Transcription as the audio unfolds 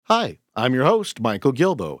Hi, I'm your host, Michael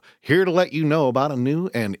Gilbo, here to let you know about a new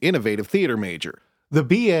and innovative theater major, the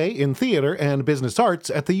BA in Theater and Business Arts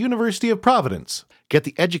at the University of Providence. Get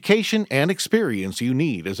the education and experience you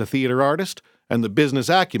need as a theater artist and the business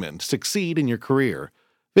acumen to succeed in your career.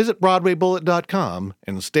 Visit BroadwayBullet.com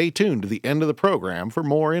and stay tuned to the end of the program for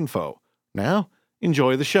more info. Now,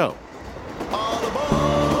 enjoy the show.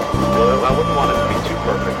 Well, I wouldn't want it to be too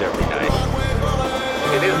perfect every night.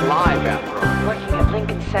 It is live after all. Working at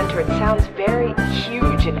Lincoln Center, it sounds very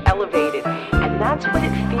huge and elevated, and that's what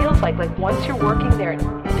it feels like once you're working there,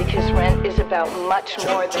 because Rent is about much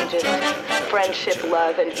more than just friendship,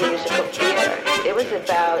 love, and musical theater. It was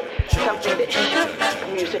about something that shook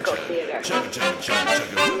musical theater.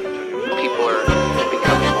 People are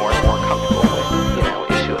becoming more and more comfortable with,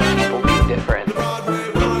 issue of people being different.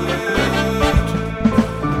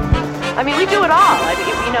 I mean, we do it all.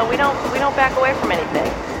 We don't back away from anything.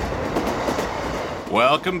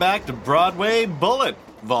 Welcome back to Broadway Bullet,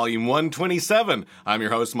 Volume 127. I'm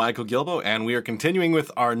your host, Michael Gilbo, and we are continuing with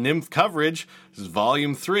our NYMF coverage. This is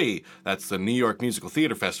Volume 3. That's the New York Musical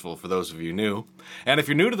Theater Festival, for those of you new. And if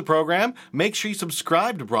you're new to the program, make sure you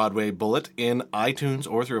subscribe to Broadway Bullet in iTunes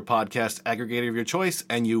or through a podcast aggregator of your choice,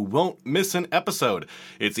 and you won't miss an episode.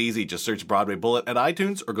 It's easy. Just search Broadway Bullet at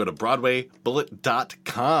iTunes or go to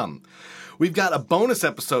BroadwayBullet.com. We've got a bonus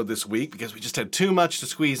episode this week because we just had too much to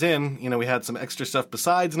squeeze in. We had some extra stuff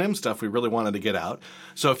besides NYMF stuff we really wanted to get out.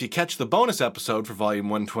 So if you catch the bonus episode for Volume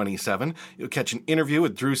 127, you'll catch an interview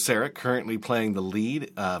with Drew Sarek, currently playing the lead,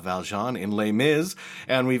 Valjean, in Les Mis.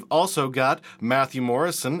 And we've also got Matthew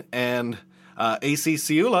Morrison and A.C.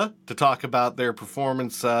 Ciula to talk about their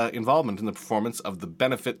performance, involvement in the performance of the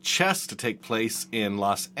benefit chess to take place in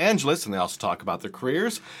Los Angeles, and they also talk about their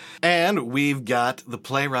careers. And we've got the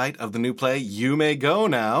playwright of the new play, You May Go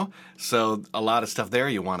Now, so a lot of stuff there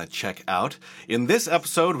you want to check out. In this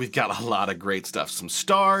episode, we've got a lot of great stuff. Some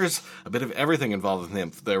stars, a bit of everything involved with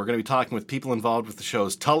NYMF. We're going to be talking with people involved with the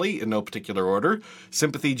shows Tully, in no particular order,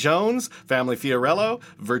 Sympathy Jones, Family Fiorello,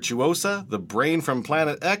 Virtuosa, The Brain from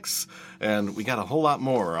Planet X, and we got a whole lot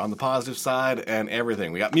more on the positive side and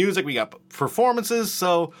everything. We got music, we got performances,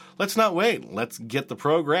 so let's not wait. Let's get the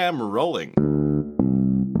program rolling.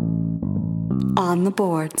 On the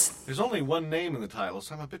boards. There's only one name in the title,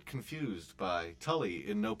 so I'm a bit confused by Tully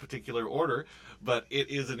in no particular order, but it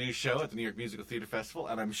is a new show at the New York Musical Theater Festival,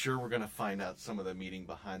 and I'm sure we're going to find out some of the meaning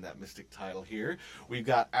behind that mystic title here. We've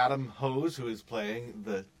got Adam Hose, who is playing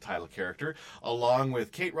the title character, along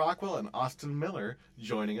with Kate Rockwell and Austin Miller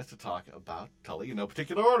joining us to talk about Tully in no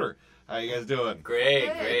particular order. How you guys doing? Great.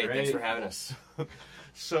 Thanks for having us.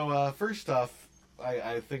 So, first off,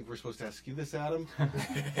 I think we're supposed to ask you this, Adam.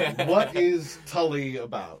 What is Tully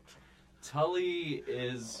about? Tully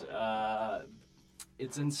is,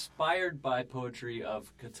 it's inspired by poetry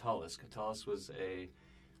of Catullus. Catullus was a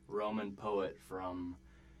Roman poet from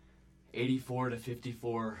 84 to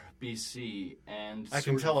 54 BC. And I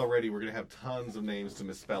can tell already we're going to have tons of names to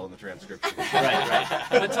misspell in the transcription. Right.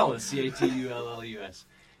 Catullus, Catullus.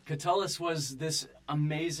 Catullus was this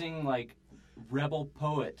amazing, rebel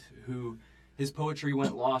poet who... His poetry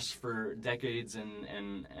went lost for decades and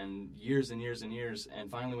years and years and years,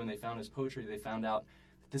 and finally when they found his poetry, they found out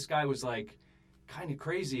that this guy was kind of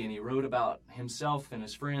crazy, and he wrote about himself and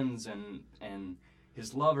his friends and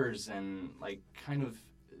his lovers, and kind of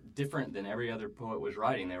different than every other poet was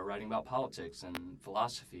writing. They were writing about politics and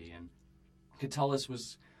philosophy, and Catullus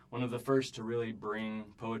was one of the first to really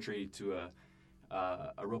bring poetry to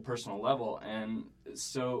a real personal level, and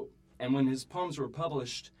when his poems were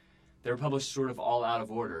published, they were published sort of all out of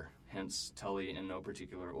order, hence Tully in no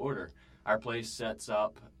particular order. Our play sets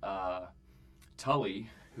up Tully,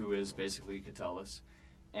 who is basically Catullus,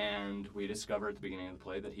 and we discover at the beginning of the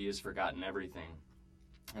play that he has forgotten everything.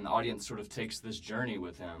 And the audience sort of takes this journey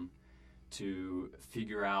with him to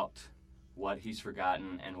figure out what he's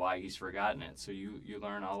forgotten and why he's forgotten it. So you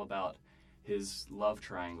learn all about his love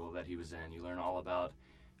triangle that he was in. You learn all about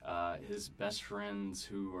his best friends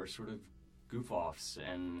who are sort of goof-offs,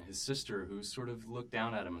 and his sister who sort of looked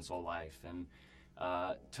down at him his whole life. And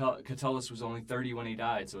Catullus was only 30 when he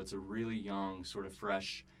died, so it's a really young, sort of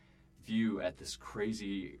fresh view at this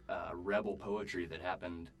crazy rebel poetry that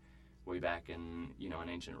happened way back in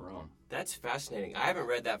ancient Rome. That's fascinating. I haven't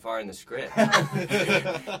read that far in the script.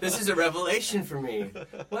 This is a revelation for me.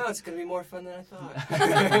 Wow, it's going to be more fun than I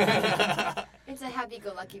thought. It's a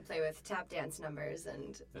happy-go-lucky play with tap dance numbers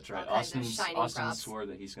and That's right. all kinds of Austin shiny props. swore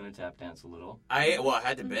that he's going to tap dance a little. I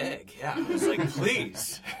had to beg. Yeah, I was like,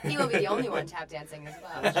 please. He will be the only one tap dancing as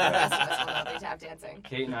well. The rest of us will not be tap dancing.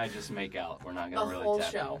 Kate and I just make out. We're not going The to really whole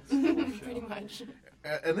tap show. dance. The whole show. Pretty much.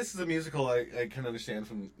 And this is a musical I can understand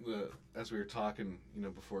from as we were talking,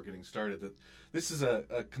 before getting started, that this is a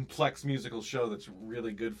complex musical show that's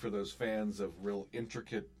really good for those fans of real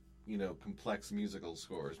intricate, complex musical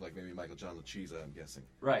scores, like maybe Michael John Luchisa, I'm guessing.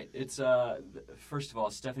 Right. It's first of all,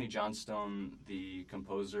 Stephanie Johnstone, the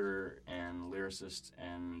composer and lyricist,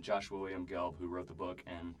 and Joshua William Gelb, who wrote the book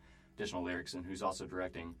and additional lyrics, and who's also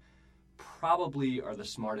directing, probably are the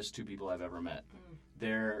smartest two people I've ever met.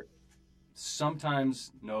 They're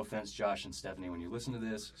sometimes, no offense, Josh and Stephanie, when you listen to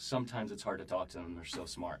this, sometimes it's hard to talk to them. They're so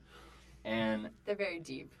smart. And They're very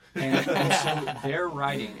deep. and so their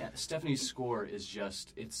writing, Stephanie's score is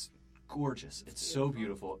just, it's gorgeous. It's so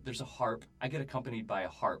beautiful. There's a harp. I get accompanied by a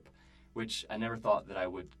harp, which I never thought that I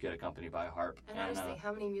would get accompanied by a harp. And honestly,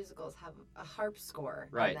 how many musicals have a harp score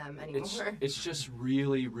right. in them anymore? It's just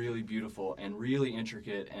really, really beautiful and really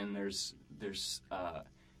intricate, and there's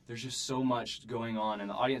just so much going on, and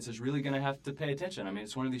the audience is really going to have to pay attention. I mean,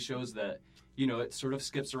 it's one of these shows that, it sort of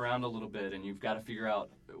skips around a little bit, and you've got to figure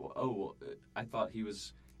out, I thought he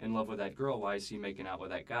was in love with that girl. Why is he making out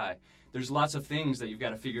with that guy? There's lots of things that you've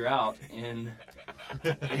got to figure out in...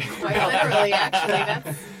 Quite literally,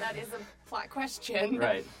 actually. That is a plot question.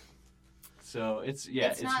 Right. So it's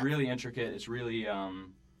really intricate. It's really,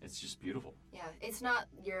 it's just beautiful. Yeah, it's not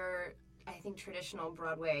your, I think, traditional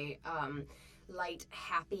Broadway... light,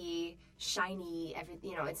 happy, shiny,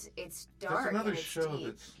 everything. It's dark. There's another and it's show deep.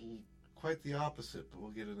 that's quite the opposite, but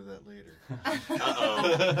we'll get into that later.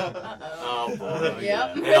 Oh boy.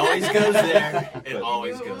 Yep. It always goes there. It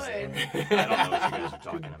always You goes would. there. I don't know what you guys are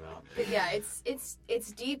talking about. But yeah, it's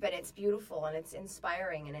deep and it's beautiful and it's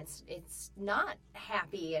inspiring and it's not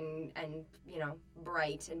happy and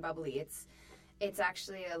bright and bubbly. It's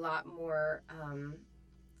actually a lot more.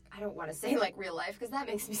 I don't want to say like real life because that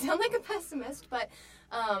makes me sound like a pessimist, but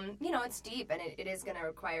it's deep and it is going to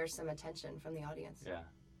require some attention from the audience. Yeah.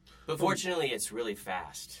 But fortunately, it's really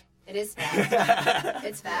fast. It is fast.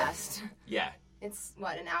 It's fast. Yeah. It's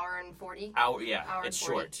what, an hour and 40? Yeah. Hour It's and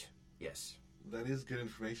 40. short. Yes. That is good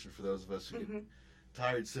information for those of us who get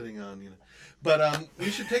tired sitting on, But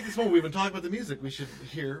we should take this moment. We've been talking about the music. We should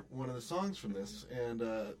hear one of the songs from this. And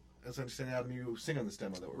as I understand, Adam, you sing on this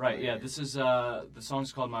demo that we're Right, playing yeah. here. This is, the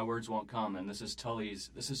song's called My Words Won't Come, and this is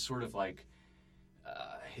Tully's, this is sort of like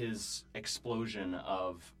his explosion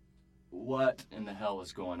of what in the hell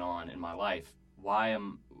is going on in my life? Why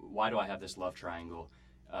do I have this love triangle?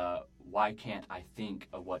 Why can't I think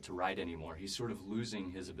of what to write anymore? He's sort of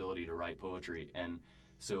losing his ability to write poetry, and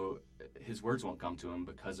so his words won't come to him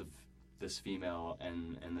because of this female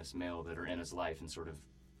and this male that are in his life and sort of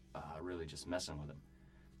really just messing with him.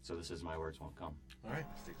 So this is My Words Won't Come. All right,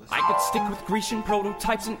 let's take a listen. I could stick with Grecian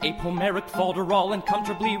prototypes and ape Homeric falderall and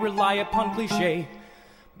comfortably rely upon cliché.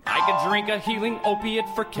 I could drink a healing opiate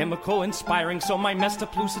for chemical inspiring so my mess to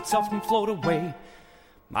pluce itself can float away.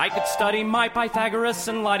 I could study my Pythagoras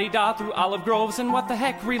and la-di-da through olive groves and what the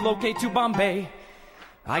heck relocate to Bombay.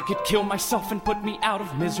 I could kill myself and put me out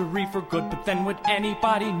of misery for good, but then would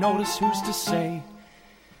anybody notice? Who's to say?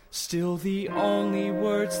 Still the only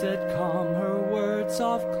words that come her words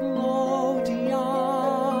of Claudia.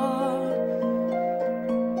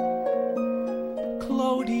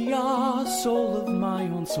 Claudia, soul of my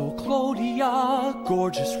own soul, Claudia,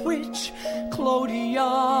 gorgeous, rich,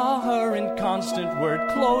 Claudia, her inconstant word,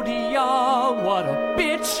 Claudia, what a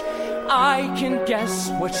bitch. I can guess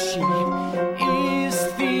what she is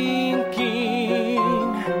thinking.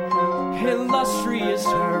 Illustrious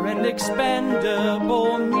her and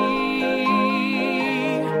expendable me.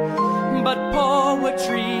 But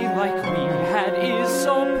poetry like we had is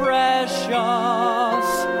so precious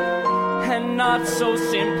and not so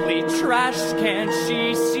simply trashed, can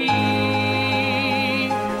she see?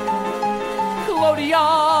 Claudia,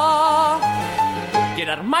 get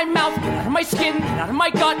out of my mouth, get out of my skin, get out of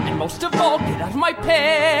my gut, and most of all, get out of my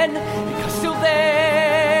pen, because till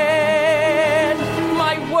then,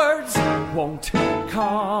 my words won't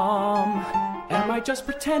come. Am I just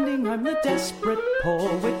pretending I'm the desperate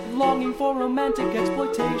poet longing for romantic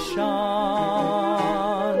exploitation?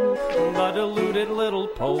 The deluded little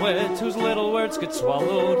poet whose little words get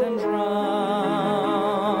swallowed and drowned.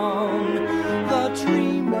 The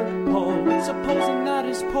dreamer poet supposing that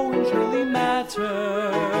his poems really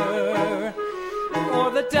matter. Or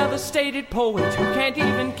the devastated poet who can't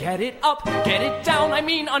even get it up, get it down, I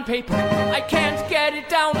mean on paper. I can't get it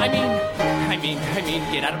down, I mean,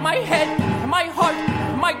 get out of my head, get out of my heart, get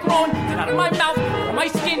out of my groin, get out of my mouth, get out of my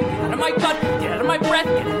skin, get out of my gut, get out of my breath,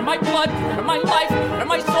 get out of my blood, get out of my life, get out of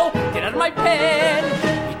my soul, get out of my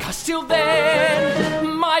pen. Because till then,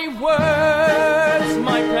 my words,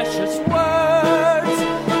 my precious words,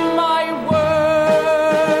 my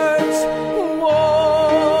words won't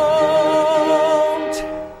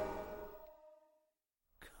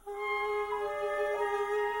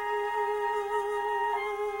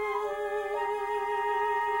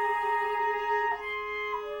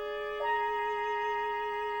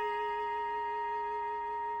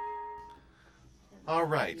All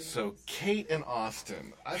right, so Kate and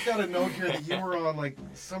Austin. I've got a note here that you were on like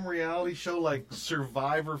some reality show like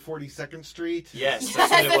Survivor 42nd Street. Yes, that's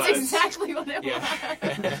what it That's was. exactly what it Yeah.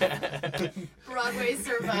 was. Broadway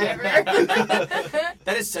Survivor.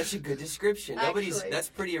 That is such a good description. Actually. That's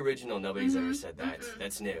pretty original. Nobody's ever said that.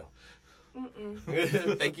 That's new.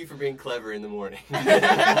 Thank you for being clever in the morning.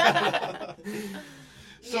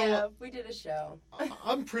 So- yeah, we did a show.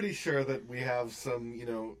 I'm pretty sure that we have some,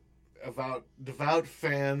 devout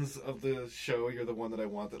fans of the show. You're the one that I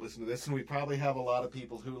want that listen to this, and we probably have a lot of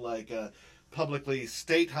people who publicly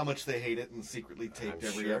state how much they hate it and secretly taped I'm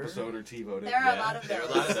every sure. episode or TiVoed it. There are a lot of There are a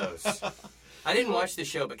those. lot of those. I didn't watch the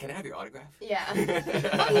show, but can I have your autograph? Yeah. Oh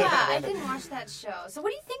yeah, I didn't watch that show. So what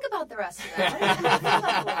do you think about the rest of that? What do you think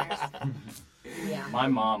about the winners? Yeah. My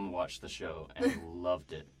mom watched the show and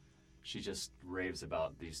loved it. She just raves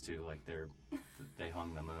about these two like they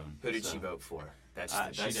hung the moon. Who did So, she vote for? That's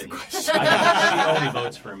she the didn't. question. She only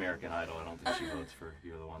votes for American Idol. I don't think she votes for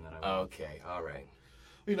You're the One That I Want. Okay, all right.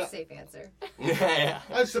 Safe answer. Yeah.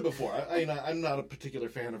 I've said before, I'm not a particular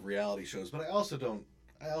fan of reality shows, but I also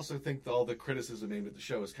think all the criticism aimed at the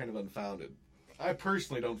show is kind of unfounded. I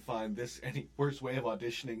personally don't find this any worse way of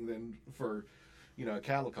auditioning than for, a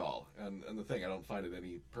cattle call. And the thing, I don't find it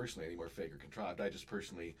any more fake or contrived. I just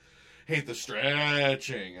personally hate the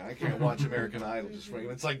stretching. I can't watch American Idol just for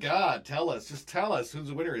it's like, God, just tell us who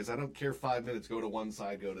the winner is. I don't care 5 minutes, go to one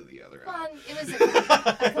side, go to the other. Well, it was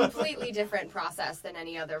a completely different process than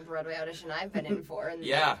any other Broadway audition I've been in for in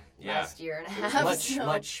the last year and a half.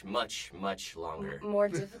 Much longer. More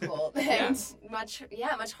difficult and much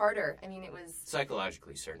harder. I mean, it was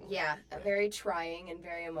Psychologically, certainly. very trying and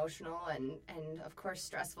very emotional and of course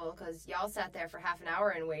stressful because y'all sat there for half an hour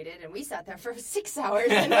and waited, and we sat there for 6 hours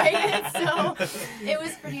and waited. So it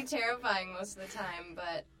was pretty terrifying most of the time,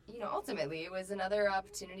 but ultimately it was another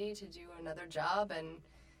opportunity to do another job, and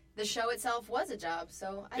the show itself was a job,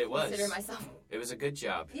 so I consider myself. It was a good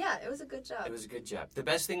job. Yeah, it was a good job. It was a good job. The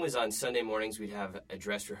best thing was on Sunday mornings we'd have a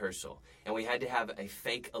dress rehearsal, and we had to have a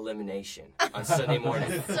fake elimination on Sunday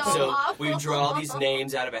morning. So awful. we would draw all these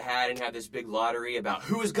names out of a hat and have this big lottery about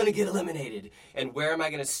who is going to get eliminated and where am I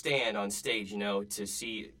going to stand on stage, to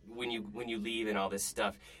see when you leave and all this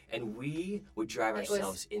stuff. And we would drive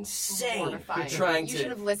ourselves insane mortifying. trying You should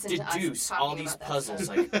have to listened to us deduce talking all these about that puzzles.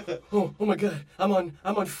 stuff. Like, oh my God, I'm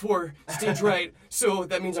on 4, stage right, so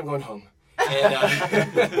that means I'm going home. And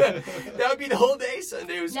that would be the whole day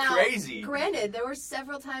Sunday. It was crazy. Granted, there were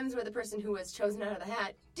several times where the person who was chosen out of the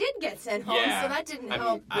hat did get sent home, so that didn't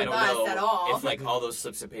help I with don't us know at all. if all those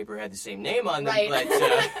slips of paper had the same name on them, Right.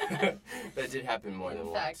 but that did happen more than In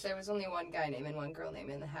once. fact, there was only one guy name and one girl name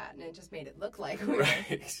in the hat, and it just made it look like we were. Right,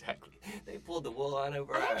 exactly. They pulled the wool on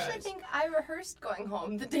over I our actually eyes. think I rehearsed going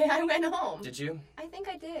home the day I went home. Did you? I think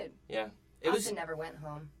I did. Yeah. Austin never went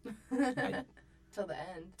home. Till the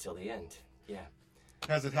end. Till the end. Yeah.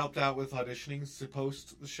 Has it helped out with auditioning to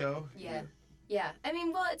post the show? Yeah. I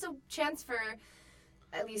mean, well, it's a chance for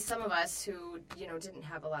at least some of us who, didn't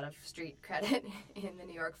have a lot of street credit in the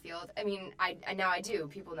New York field. I mean, I now I do.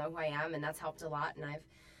 People know who I am, and that's helped a lot. And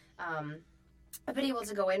I've been able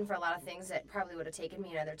to go in for a lot of things that probably would have taken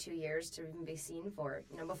me another 2 years to even be seen for.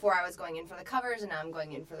 Before I was going in for the covers, and now I'm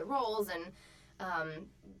going in for the roles, and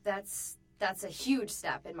that's a huge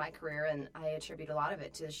step in my career, and I attribute a lot of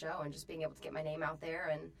it to the show and just being able to get my name out there.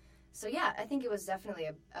 And so, yeah, I think it was definitely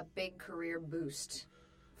a big career boost.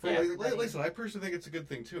 Listen, I personally think it's a good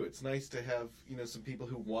thing too. It's nice to have some people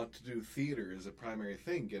who want to do theater as a primary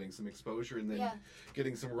thing, getting some exposure and then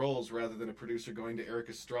getting some roles rather than a producer going to Eric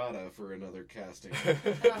Estrada for another casting.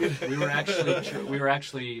 we were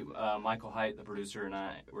actually Michael Haidt, the producer, and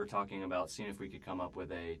I were talking about seeing if we could come up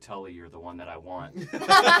with a Tully, You're the One That I Want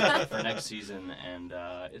for next season, and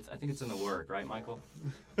I think it's in the work, right, Michael?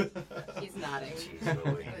 He's nodding Jeez,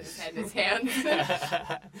 with his head in his hands.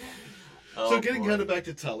 So getting kind of back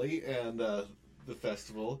to Tully and the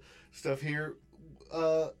festival stuff here,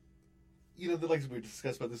 like we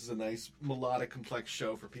discussed about, this is a nice melodic, complex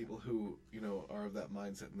show for people who are of that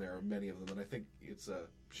mindset, and there are many of them. And I think it's a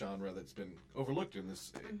genre that's been overlooked in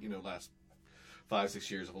this last 5-6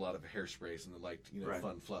 years of a lot of hairsprays and liked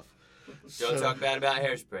fun fluff. Don't talk bad about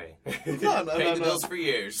hairspray. No, Paid the bills for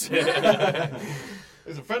years.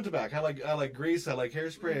 There's a front to back. I like Grease. I like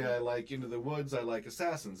Hairspray. I like Into the Woods. I like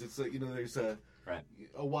Assassins. It's there's a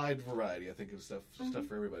wide variety. I think of stuff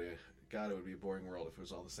for everybody. God, it would be a boring world if it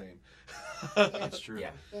was all the same. That's true.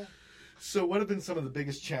 Yeah. So, what have been some of the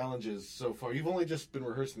biggest challenges so far? You've only just been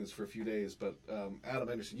rehearsing this for a few days, but Adam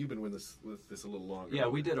Anderson, you've been with this a little longer. Yeah,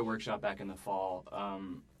 we did a workshop back in the fall.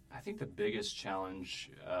 I think the biggest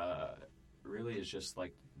challenge really is just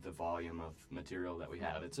like the volume of material that we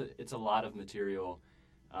have. It's a lot of material,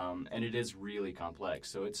 and it is really complex.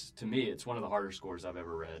 So to me, it's one of the harder scores I've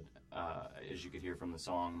ever read. As you could hear from the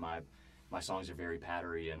song, my songs are very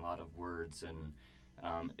pattery and a lot of words, and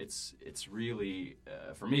it's really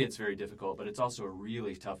for me it's very difficult. But it's also a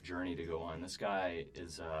really tough journey to go on. This guy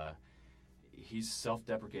is he's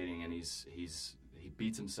self-deprecating, and he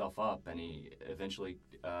beats himself up, and he eventually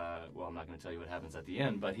I'm not going to tell you what happens at the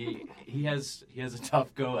end, but he has a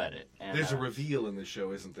tough go at it. And, there's a reveal in the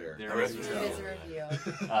show, isn't there? There is a reveal.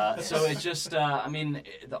 So it's just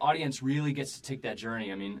the audience really gets to take that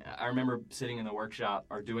journey. I mean, I remember sitting in the workshop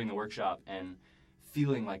or doing the workshop and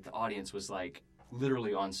feeling like the audience was like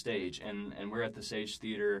literally on stage, and we're at the Sage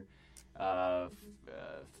Theater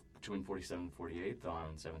between 47th and 48th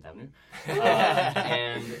on 7th Avenue.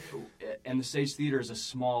 And the Stage Theater is a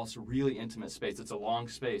small, it's a really intimate space. It's a long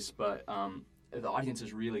space, but the audience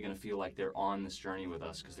is really going to feel like they're on this journey with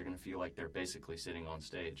us because they're going to feel like they're basically sitting on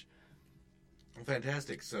stage.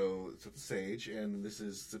 Fantastic. So it's at the Sage, and this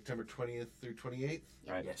is September 20th through 28th?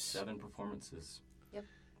 Right. Yes. 7 performances. Yep.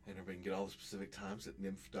 And everybody can get all the specific times at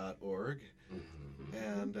nymph.org. Mm-hmm.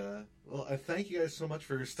 And, I thank you guys so much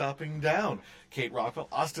for stopping down. Kate Rockwell,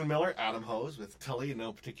 Austin Miller, Adam Hose with Tully in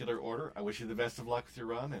no particular order. I wish you the best of luck with your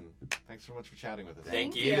run, and thanks so much for chatting with us.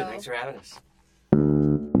 Thank you. Thanks for having us.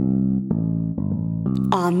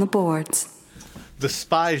 On the boards. The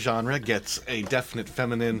spy genre gets a definite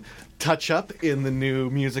feminine touch-up in the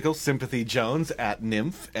new musical Sympathy Jones at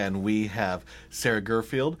NYMF, and we have Sarah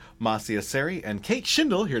Gerfield, Masih Asseri, and Kate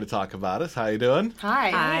Shindle here to talk about us. How you doing?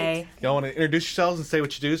 Hi. Y'all want to introduce yourselves and say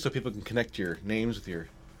what you do so people can connect your names with your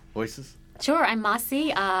voices? Sure, I'm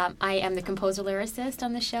Masih. I am the composer-lyricist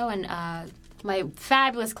on the show, and my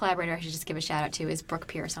fabulous collaborator I should just give a shout-out to is Brooke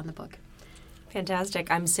Pierce on the book.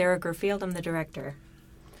 Fantastic. I'm Sarah Gerfield. I'm the director.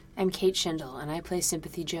 I'm Kate Shindle, and I play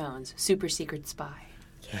Sympathy Jones, super secret spy.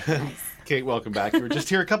 Nice. Kate, welcome back. You were just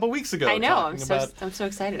here a couple weeks ago. I know. I'm talking so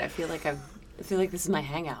excited. I feel like this is my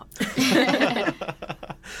hangout.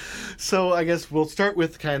 So I guess we'll start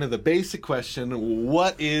with kind of the basic question: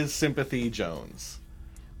 what is Sympathy Jones?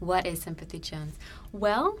 What is Sympathy Jones?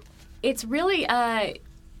 Well, it's really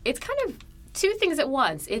it's kind of two things at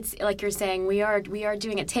once. It's like you're saying, we are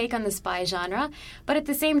doing a take on the spy genre, but at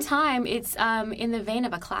the same time, it's in the vein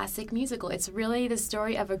of a classic musical. It's really the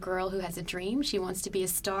story of a girl who has a dream. She wants to be a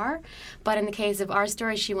star, but in the case of our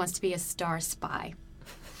story, she wants to be a star spy.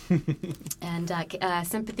 And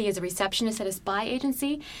Sympathy is a receptionist at a spy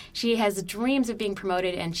agency. She has dreams of being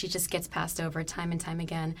promoted, and she just gets passed over time and time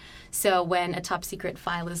again. So when a top secret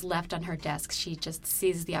file is left on her desk, she just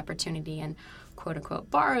seizes the opportunity and quote-unquote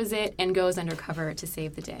borrows it and goes undercover to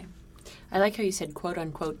save the day. I like how you said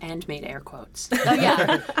quote-unquote and made air quotes. Oh,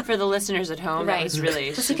 yeah. For the listeners at home, right. That was really...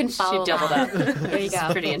 Just so you can follow She doubled up. There you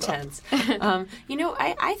go. Pretty intense.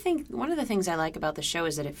 I think one of the things I like about the show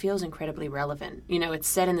is that it feels incredibly relevant. It's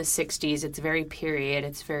set in the 60s. It's very period.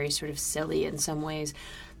 It's very sort of silly in some ways.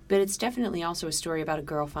 But it's definitely also a story about a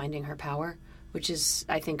girl finding her power, which is,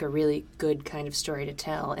 I think, a really good kind of story to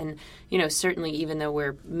tell. And, certainly even though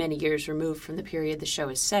we're many years removed from the period the show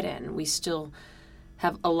is set in, we still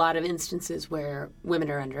have a lot of instances where women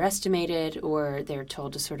are underestimated or they're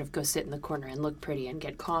told to sort of go sit in the corner and look pretty and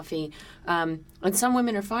get coffee. And some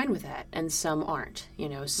women are fine with that and some aren't.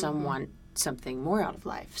 Some want something more out of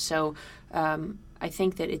life. So I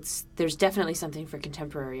think that there's definitely something for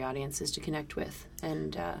contemporary audiences to connect with.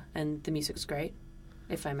 And the music's great,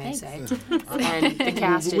 if I may say. And the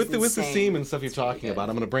cast with is the theme and stuff you're It's really talking good. about,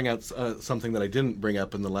 I'm going to bring out something that I didn't bring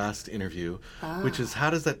up in the last interview, which is how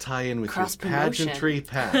does that tie in with your Cross-promotion. pageantry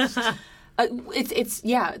past? It's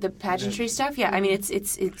the pageantry stuff. Yeah, I mean it's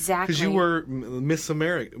exactly Because you were Miss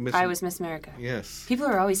America. I was Miss America. Yes. People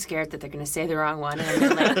are always scared that they're going to say the wrong one and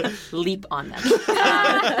I'm going to leap on them.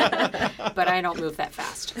 But I don't move that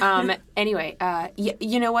fast. Anyway,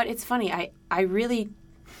 you know what? It's funny. I really.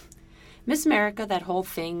 Miss America, that whole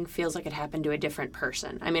thing feels like it happened to a different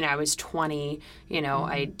person. I mean, I was 20,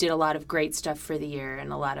 I did a lot of great stuff for the year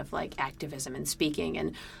and a lot of, activism and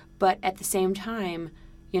speaking. But at the same time,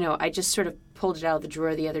 I just sort of pulled it out of the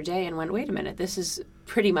drawer the other day and went, wait a minute, this is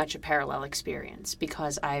pretty much a parallel experience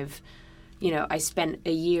because I spent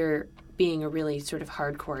a year being a really sort of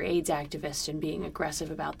hardcore AIDS activist and being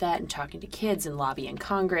aggressive about that and talking to kids and lobbying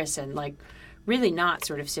Congress and really not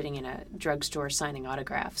sort of sitting in a drugstore signing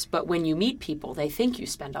autographs. But when you meet people, they think you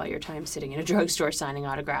spend all your time sitting in a drugstore signing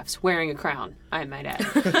autographs, wearing a crown, I might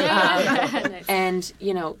add. And,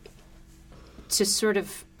 to sort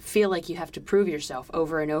of feel like you have to prove yourself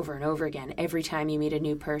over and over and over again every time you meet a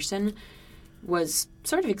new person was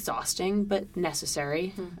sort of exhausting, but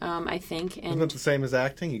necessary, I think. And isn't it the same as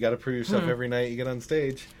acting? You got to prove yourself every night you get on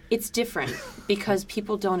stage. It's different because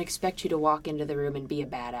people don't expect you to walk into the room and be a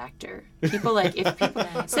bad actor. So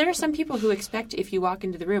there are some people who expect if you walk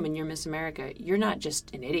into the room and you're Miss America, you're not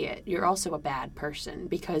just an idiot. You're also a bad person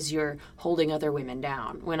because you're holding other women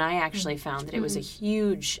down. When I actually found that it was a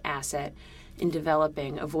huge asset in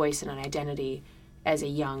developing a voice and an identity as a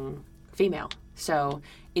young female. So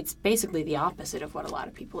it's basically the opposite of what a lot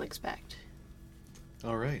of people expect.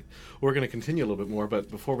 All right. We're going to continue a little bit more, but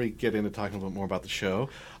before we get into talking a little bit more about the show,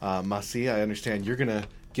 Masi, I understand you're going to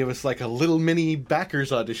give us like a little mini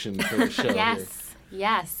backers audition for the show.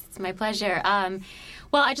 Yes, it's my pleasure.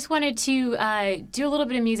 Well, I just wanted to do a little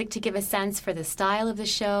bit of music to give a sense for the style of the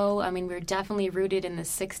show. I mean, we're definitely rooted in the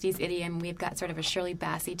 60s idiom. We've got sort of a Shirley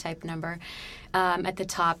Bassey type number at the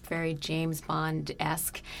top, very James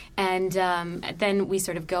Bond-esque. And then we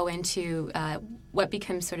sort of go into what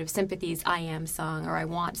becomes sort of Sympathy's I Am song or I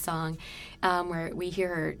Want song, where we hear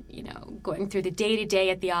her, going through the day-to-day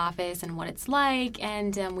at the office and what it's like,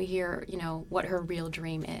 and we hear, what her real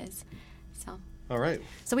dream is. So. All right.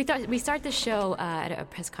 So we start the show at a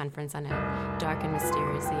press conference on a dark and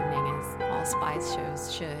mysterious evening, as all spies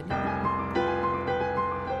shows should.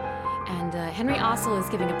 And Henry Ossel is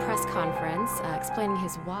giving a press conference explaining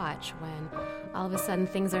his watch when all of a sudden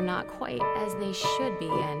things are not quite as they should be,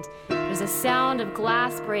 and there's a sound of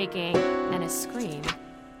glass breaking and a scream.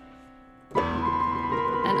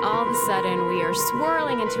 And all of a sudden we are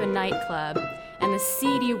swirling into a nightclub and the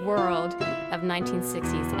seedy world of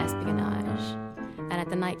 1960s espionage. And at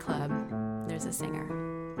the nightclub, there's a singer.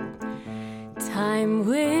 Time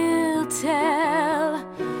will tell,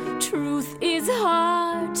 truth is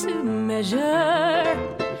hard to measure,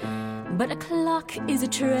 but a clock is a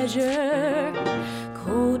treasure,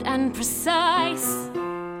 cold and precise.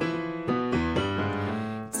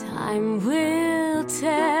 Time will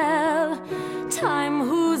tell, time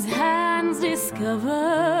whose hands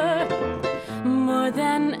discover more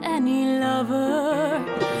than any lover.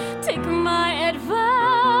 Take my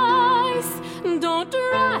advice, don't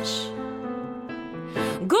rush.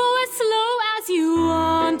 Go as slow as you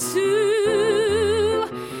want to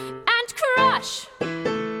and crush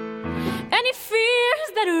any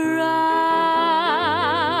fears that arise.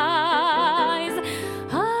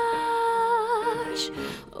 Hush,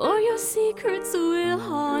 or your secrets will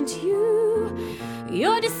haunt you.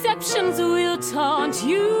 Your deceptions will taunt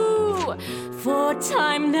you, for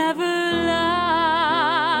time never lies.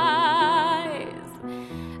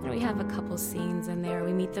 And we have a couple scenes in there.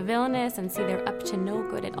 We meet the villainess and see they're up to no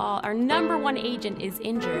good at all. Our number one agent is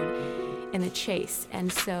injured in the chase, and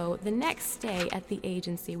so the next day at the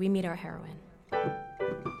agency, we meet our heroine.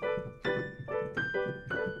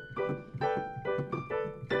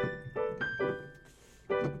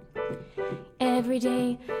 Every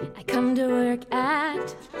day I come to work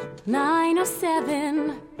at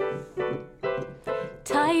 9:07.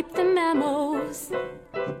 Type the memos,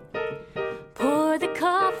 pour the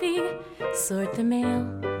coffee, sort the mail.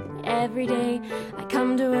 Every day I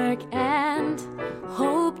come to work and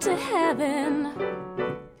hope to heaven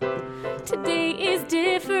today is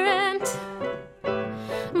different,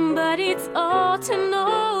 but it's all to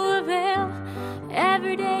no avail.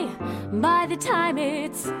 Every day by the time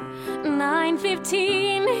it's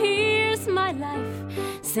 9:15, here's my life.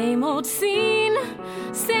 Same old scene,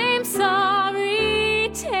 same sorry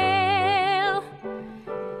tale.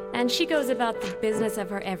 And she goes about the business of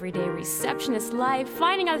her everyday receptionist life,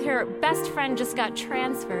 finding out her best friend just got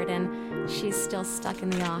transferred and she's still stuck in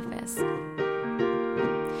the office.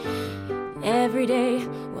 Every day,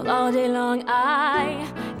 well, all day long, I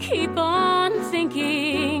keep on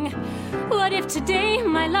thinking, what if today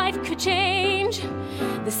my life could change?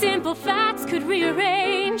 The simple facts could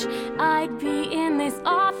rearrange. I'd be in this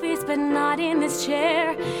office, but not in this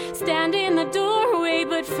chair. Stand in the doorway,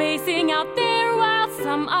 but facing out there, while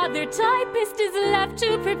some other typist is left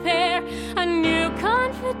to prepare a new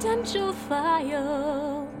confidential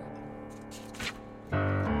file.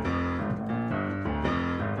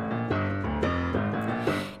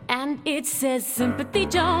 And It says Sympathy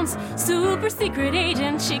Jones, super secret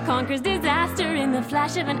agent. She conquers disaster in the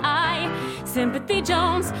flash of an eye. Sympathy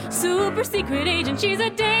Jones, super secret agent. She's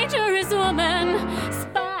a dangerous woman.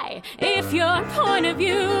 Spy, if your point of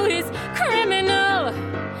view is criminal,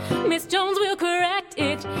 Miss Jones will correct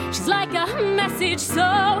it. She's like a message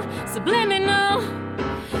so subliminal,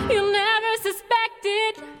 you'll never suspect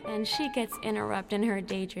it. And she gets interrupted in her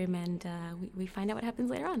daydream, and we find out what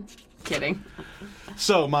happens later on. Kidding.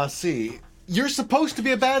 So, Masi, you're supposed to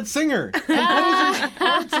be a bad singer. Composers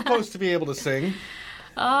aren't supposed to be able to sing.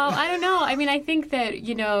 Oh, I don't know. I mean, I think that,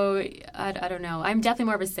 I don't know. I'm definitely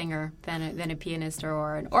more of a singer than a pianist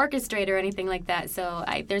or an orchestrator or anything like that. So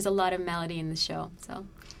there's a lot of melody in the show. So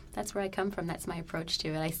that's where I come from. That's my approach to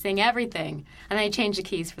it. I sing everything, and I change the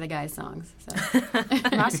keys for the guys' songs. So.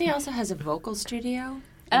 Masi also has a vocal studio.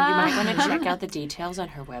 And you might want to check out the details on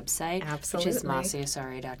her website, which is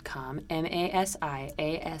masiasari.com,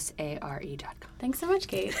 MASIASARE.com. Thanks so much,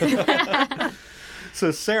 Kate.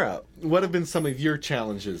 So, Sarah, what have been some of your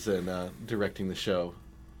challenges in directing the show?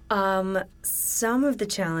 Some of the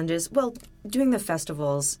challenges, well, doing the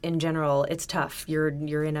festivals in general, it's tough. You're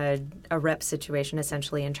in a rep situation,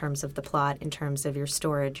 essentially, in terms of the plot, in terms of your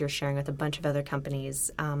storage. You're sharing with a bunch of other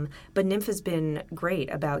companies. But NYMF has been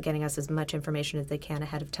great about getting us as much information as they can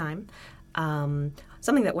ahead of time.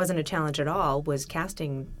 Something that wasn't a challenge at all was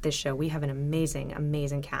casting this show. We have an amazing,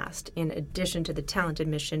 amazing cast. In addition to the talented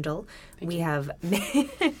Miss Schindel, we have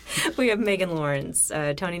Megan Lawrence,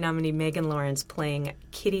 Tony nominee Megan Lawrence, playing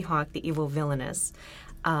Kitty Hawk, the evil villainess.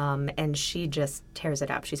 And she just tears it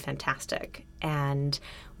up. She's fantastic. And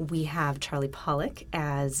we have Charlie Pollock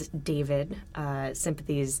as David,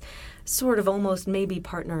 Sympathy's sort of almost maybe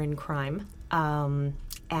partner in crime.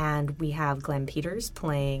 And we have Glenn Peters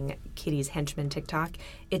playing Kitty's henchman TikTok.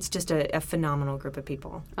 It's just a phenomenal group of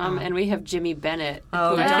people. And we have Jimmy Bennett.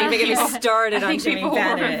 Oh, don't even get me started on Jimmy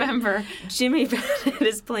Bennett. Remember. Jimmy Bennett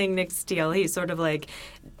is playing Nick Steele. He's sort of like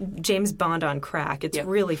James Bond on crack. It's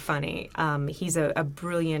really funny. He's a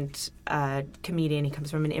brilliant comedian. He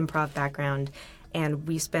comes from an improv background. And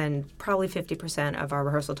we spend probably 50% of our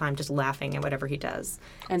rehearsal time just laughing at whatever he does.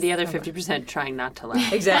 And the other 50% trying not to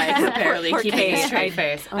laugh. Exactly. Barely keeping Kate. a straight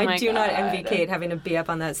face. Oh I do not envy Kate having to be up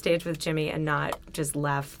on that stage with Jimmy and not just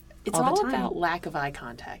laugh It's all the all time. about lack of eye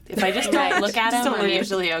contact. If I just don't look at him, I'm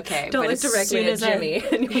usually okay. Don't but look as directly soon at as Jimmy.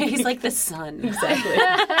 He's like the sun. Exactly.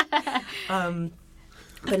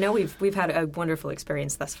 But no, we've had a wonderful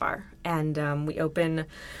experience thus far. And we open...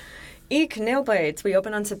 Eek, nail bites. We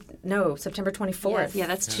open on September 24th. Yes. Yeah,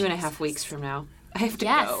 that's 2.5 weeks from now. I have to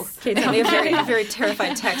go. Kate sent me a very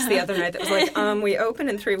terrified text the other night that was like, we open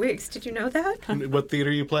in 3 weeks. Did you know that? What theater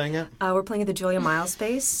are you playing at? We're playing at the Julia Miles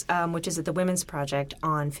Space, which is at the Women's Project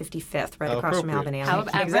on 55th, right across from Albany.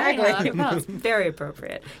 Exactly. Very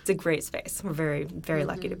appropriate. It's a great space. We're very, very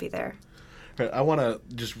lucky to be there. Right, I want to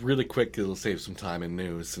just really quick, it'll save some time in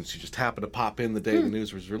news, since you just happened to pop in the day the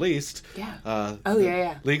news was released. Yeah.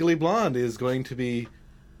 Legally Blonde is going to be,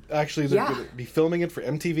 actually, they're going to be filming it for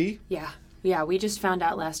MTV. Yeah, we just found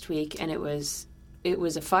out last week, and it was a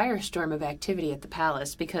firestorm of activity at the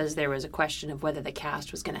Palace because there was a question of whether the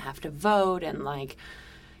cast was going to have to vote, and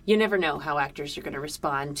you never know how actors are going to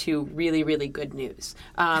respond to really, really good news.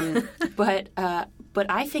 But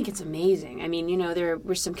I think it's amazing. I mean, there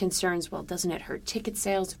were some concerns. Well, doesn't it hurt ticket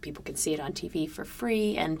sales if people can see it on TV for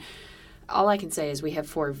free? And all I can say is we have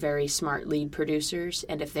 4 very smart lead producers,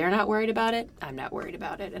 and if they're not worried about it, I'm not worried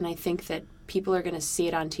about it. And I think that people are going to see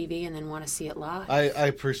it on TV and then want to see it live.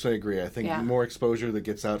 I personally agree. I think more exposure that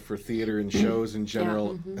gets out for theater and shows in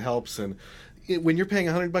general helps. And when you're paying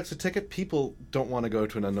 $100 a ticket, people don't want to go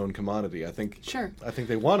to an unknown commodity. I think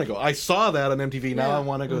they want to go. I saw that on MTV. Now I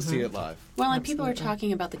want to go see it live. Well, and people are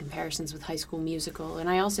talking about the comparisons with High School Musical, and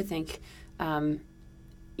I also think,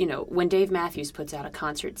 when Dave Matthews puts out a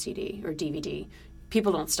concert CD or DVD,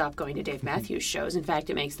 people don't stop going to Dave Matthews shows. In fact,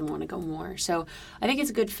 it makes them want to go more. So I think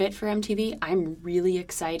it's a good fit for MTV. I'm really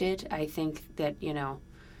excited. I think that,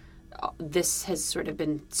 this has sort of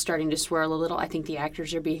been starting to swirl a little. I think the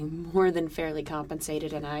actors are being more than fairly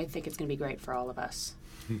compensated, and I think it's going to be great for all of us.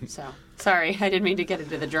 So, sorry, I didn't mean to get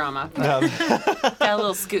into the drama. Got a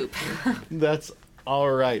little scoop. That's all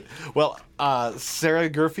right. Well, Sarah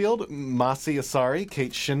Gurfield, Masi Asari,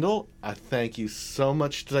 Kate Schindel, I thank you so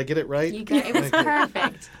much. Did I get it right? You got it. Was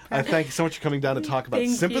perfect. I thank you so much for coming down to talk about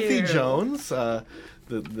Sympathy Jones.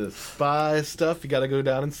 The spy stuff, you got to go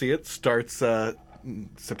down and see it. Starts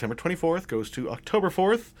September 24th, goes to October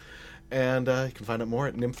 4th. And you can find out more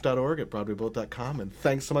at nymph.org, at BroadwayBullet.com. And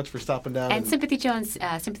thanks so much for stopping down. And Sympathy Jones,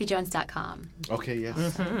 sympathyjones.com. Okay,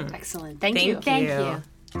 yes. Excellent. Thank you. Thank you.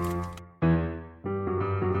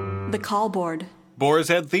 The Call Board. Boar's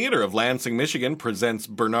Head Theater of Lansing, Michigan presents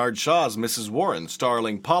Bernard Shaw's Mrs. Warren,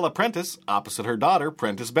 starring Paula Prentice opposite her daughter,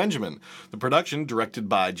 Prentice Benjamin. The production, directed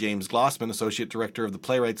by James Glossman, Associate Director of the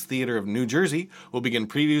Playwrights Theater of New Jersey, will begin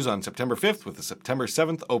previews on September 5th with the September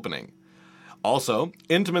 7th opening. Also,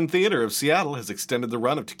 Intiman Theater of Seattle has extended the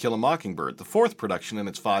run of To Kill a Mockingbird, the fourth production in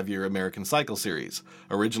its 5-year American Cycle series.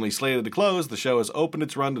 Originally slated to close, the show has opened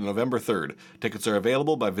its run to November 3rd. Tickets are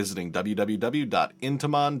available by visiting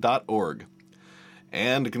www.intiman.org.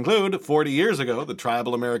 And to conclude, 40 years ago, the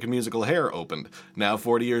Tribal American musical Hair opened. Now,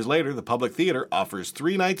 40 years later, the Public Theater offers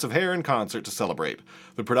 3 nights of Hair in concert to celebrate.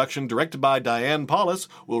 The production, directed by Diane Paulus,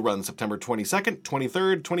 will run September 22nd,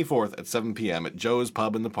 23rd, 24th at 7 p.m. at Joe's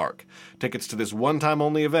Pub in the Park. Tickets to this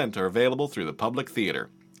one-time-only event are available through the Public Theater.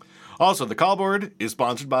 Also, the Call Board is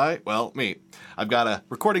sponsored by, well, me. I've got a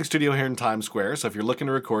recording studio here in Times Square, so if you're looking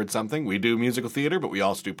to record something, we do musical theater, but we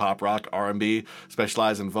also do pop rock, R&B,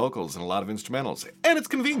 specialize in vocals, and a lot of instrumentals. And it's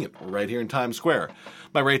convenient. We're right here in Times Square.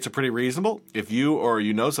 My rates are pretty reasonable. If you or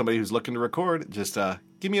you know somebody who's looking to record, just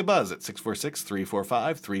give me a buzz at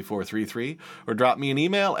 646-345-3433 or drop me an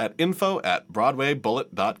email at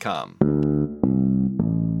info@broadwaybullet.com.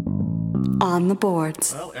 On the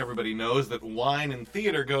boards. Well, everybody knows that wine and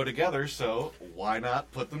theater go together, so why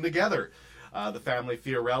not put them together? The Family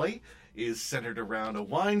Fiorelli is centered around a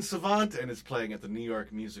wine savant and is playing at the New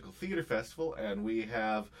York Musical Theater Festival, and we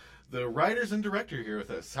have the writers and director here with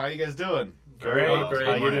us. How you guys doing? Great.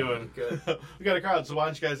 How you doing? Good. We got a crowd, so why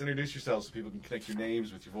don't you guys introduce yourselves so people can connect your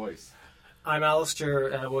names with your voice? I'm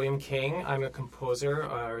Alistair William King. I'm a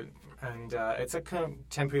composer, and it's a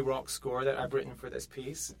contemporary rock score that I've written for this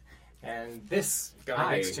piece. And this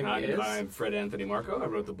guy next to me is... I'm Fred Anthony Marco. I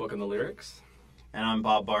wrote the book and the lyrics. And I'm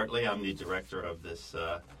Bob Bartley. I'm the director of this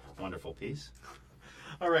wonderful piece.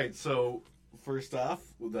 All right, so first off,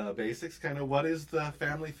 the basics, kind of what is the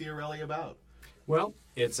Family Fiorelli about? Well,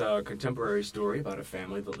 it's a contemporary story about a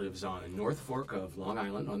family that lives on North Fork of Long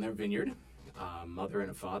Island on their vineyard. A mother and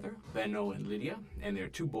a father, Benno and Lydia, and their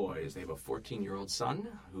 2 boys. They have a 14-year-old son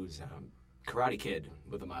who's a karate kid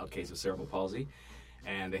with a mild case of cerebral palsy.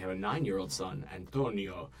 And they have a 9-year-old son,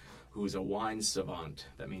 Antonio, who's a wine savant.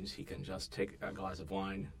 That means he can just take a glass of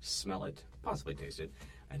wine, smell it, possibly taste it,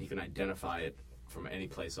 and he can identify it from any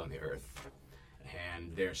place on the earth.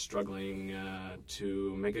 And they're struggling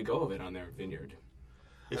to make a go of it on their vineyard.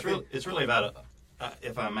 It's really about,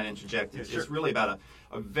 if I might interject, it's really about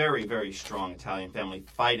a very, very strong Italian family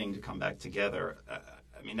fighting to come back together.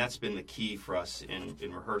 I mean, that's been the key for us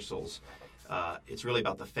in rehearsals. It's really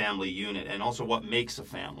about the family unit and also what makes a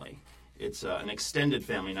family. It's an extended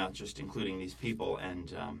family, not just including these people,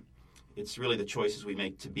 and it's really the choices we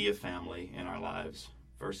make to be a family in our lives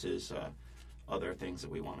versus other things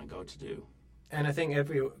that we want to go to do. And I think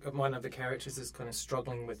every one of the characters is kind of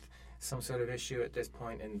struggling with some sort of issue at this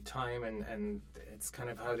point in time, and it's kind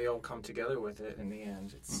of how they all come together with it in the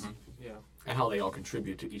end. It's and how they all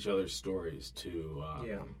contribute to each other's stories to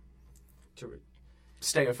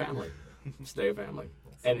stay a family. Stay a family.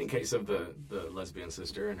 And in case of the lesbian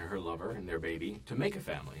sister and her lover and their baby, to make a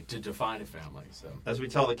family, to define a family. So, as we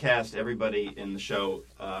tell the cast, everybody in the show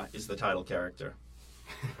is the title character.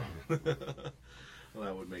 Well,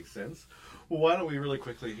 that would make sense. Well, why don't we really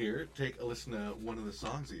quickly here take a listen to one of the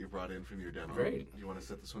songs that you brought in from your demo. Great. You want to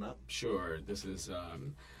set this one up? Sure. This is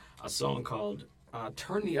a song called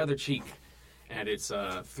Turn the Other Cheek. And it's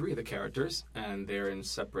 3 of the characters, and they're in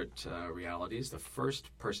separate realities. The first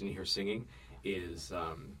person you hear singing is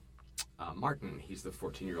Martin. He's the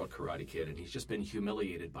 14-year-old karate kid, and he's just been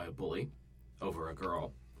humiliated by a bully over a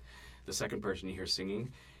girl. The second person you hear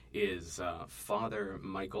singing is Father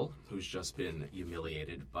Michael, who's just been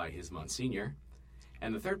humiliated by his Monsignor.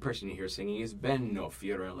 And the third person you hear singing is Benno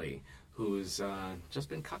Fiorelli, who's just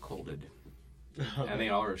been cuckolded. And they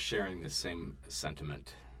all are sharing the same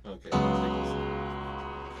sentiment. Okay.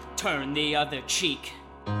 Turn the other cheek.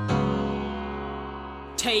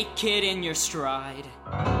 Take it in your stride.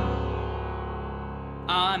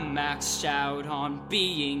 I'm maxed out on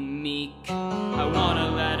being meek. I wanna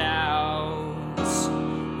let out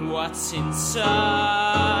what's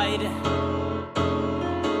inside.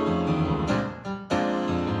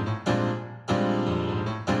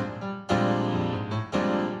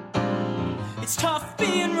 It's tough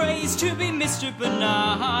being raised to be Mr.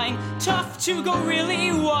 Benign. Tough to go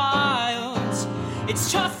really wild.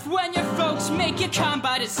 It's tough when your folks make you calm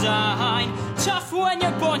by design. Tough when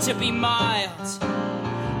you're born to be mild.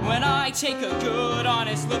 When I take a good,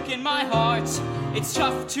 honest look in my heart, it's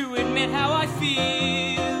tough to admit how I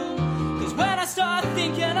feel. 'Cause when I start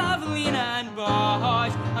thinking of Lena and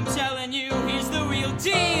Bart, I'm telling you, here's the real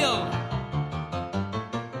deal.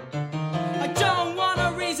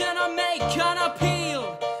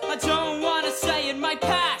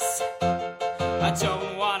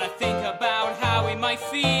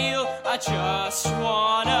 real. I just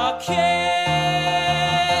wanna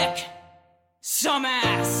kick some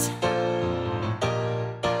ass.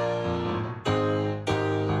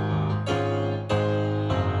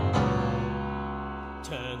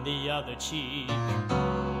 Turn the other cheek.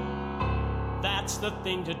 That's the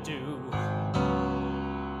thing to do.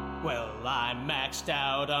 Well, I'm maxed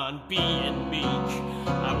out on being meek.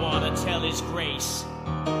 I wanna tell His Grace,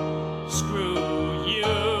 screw you.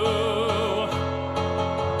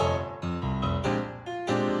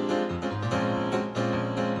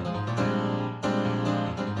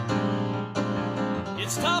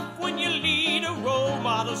 It's tough when you lead a role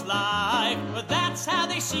model's life, but that's how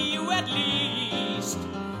they see you at least.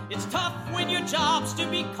 It's tough when your job's to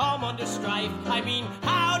become under strife. I mean,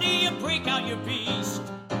 how do you break out your beast?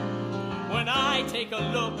 When I take a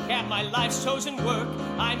look at my life's chosen work,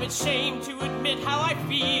 I'm ashamed to admit how I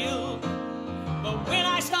feel. But when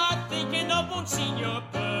I start thinking of Monsignor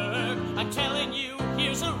Burke, I'm telling you,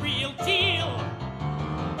 here's a real deal.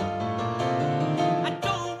 I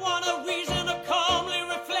don't want a reason to calmly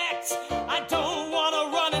reflect. I don't want to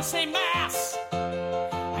run and say mass.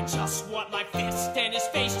 I just want my fist and his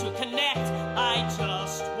face to connect. I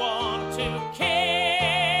just want to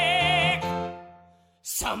kick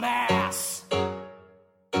some ass.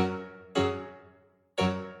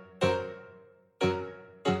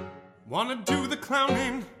 Wanna do the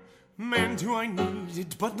clowning? Man, do I need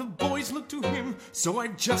it. But the boys look to him, so I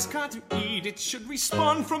just got to eat. It should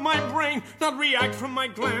respond from my brain, not react from my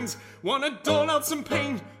glands. Wanna dole out some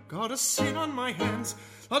pain? Gotta sit on my hands.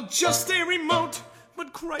 I'll just stay remote.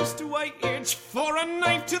 But Christ, do I itch for a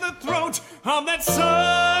knife to the throat of that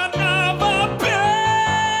son of a bitch!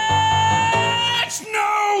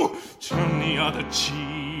 No! Turn the other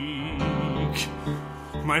cheek.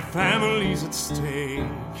 My family's at stake.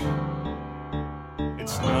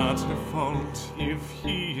 It's not her fault if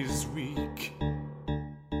he is weak.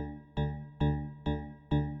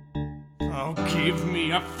 Oh, give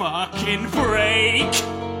me a fucking break!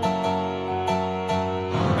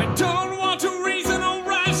 I don't want to reason or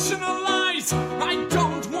rationalize. I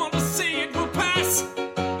don't want to say it will pass.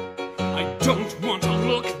 I don't want to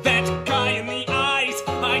look that guy in the eyes.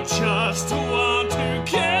 I just want to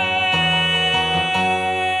kick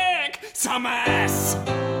some ass.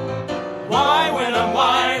 Why, when I'm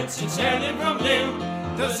wired to turning from limb,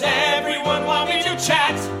 does everyone want me to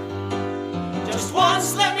chat? Just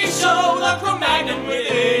once let me show the Cro-Magnon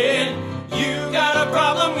within. You got a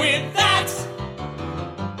problem with that?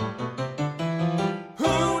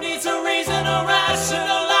 Who needs a reason to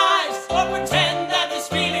rationalize or pretend that this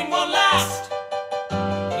feeling won't last?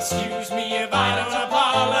 Excuse me if I don't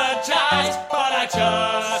apologize, but I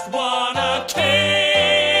just wanna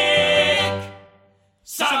kick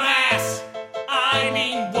some ass. I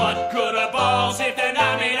mean, what good are balls if they're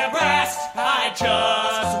not made of brass? I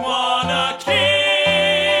just wanna kick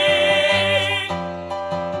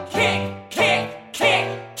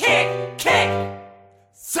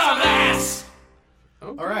some ass.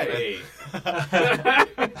 All right.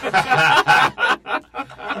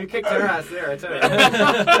 You kicked her ass there, I tell you.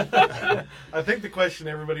 I think the question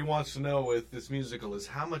everybody wants to know with this musical is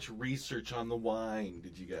how much research on the wine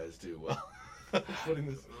did you guys do? Well, putting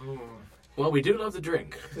this. Well, we do love the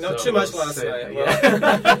drink. Not too much last night.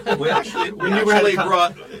 Yeah. We actually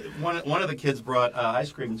brought one of the kids brought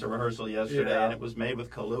ice cream to rehearsal yesterday, and it was made with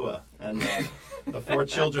Kahlua, and the 4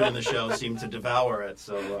 children in the show seemed to devour it.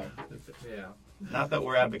 So, not that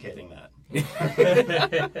we're advocating that.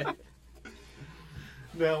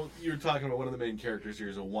 Now, you're talking about one of the main characters here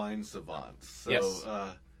is a wine savant. So, Yes.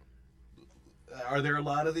 Are there a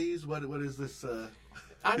lot of these? What is this?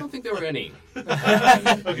 I don't think there were any.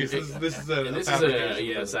 Okay, so this is a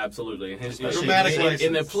yes, absolutely. Dramatic license.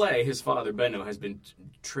 In the play, his father Benno has been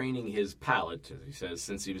training his palate, as he says,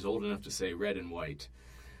 since he was old enough to say red and white.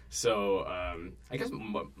 So I guess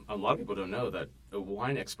a lot of people don't know that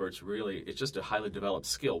wine experts really—it's just a highly developed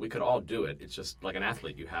skill. We could all do it. It's just like an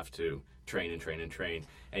athlete; you have to train and train and train,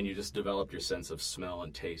 and you just develop your sense of smell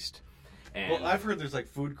and taste. And well, I've heard there's like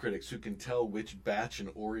food critics who can tell which batch an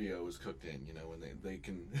Oreo is cooked in. You know, when they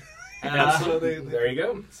can. So there you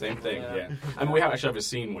go. Same thing. Yeah. I mean, we actually have a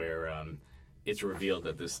scene where it's revealed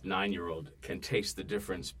that this 9-year-old can taste the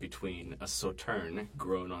difference between a Sauterne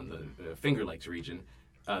grown on the Finger Lakes region,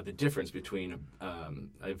 the difference between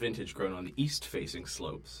a vintage grown on the east-facing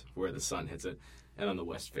slopes where the sun hits it, and on the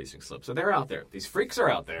west-facing slope. So they're out there. These freaks are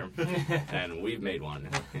out there, and we've made one,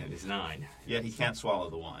 and he's 9. Yet he can't swallow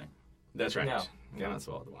the wine. That's right. No. Cannot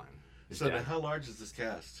swallow the wine. So now how large is this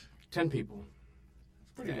cast? 10 people.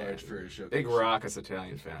 It's pretty large for a show. Big raucous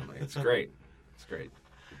Italian family. It's great. It's great.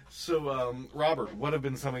 So, Robert, what have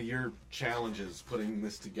been some of your challenges putting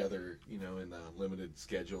this together, in a limited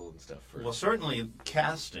schedule and stuff? Well, certainly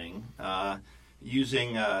casting,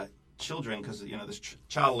 using children, because, there's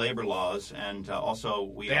child labor laws, and also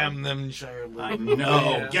we... Damn them child labor. I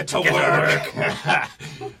know. Yeah. Get to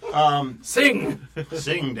work. Sing!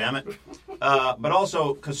 Sing, damn it. But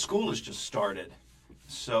also, because school has just started,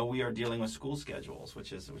 so we are dealing with school schedules,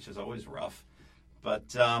 which is always rough.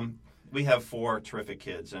 But we have 4 terrific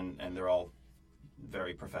kids, and they're all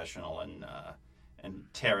very professional and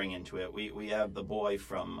tearing into it. We have the boy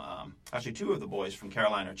from, actually 2 of the boys from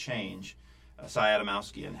Carolina Change, Cy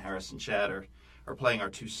Adamowski and Harrison Chatter, are playing our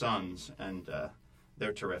 2 sons, and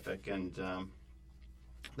they're terrific. And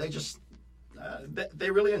they just,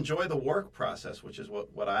 they really enjoy the work process, which is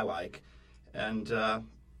what I like. And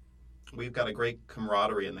we've got a great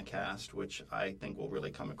camaraderie in the cast, which I think will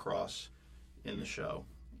really come across in the show,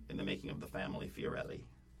 in the making of the family Fioretti.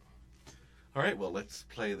 All right, well, let's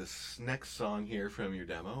play this next song here from your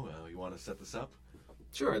demo. You want to set this up?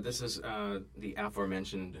 Sure. This is the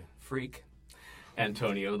aforementioned freak,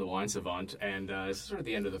 Antonio, the wine savant, and this is sort of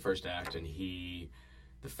the end of the first act, and the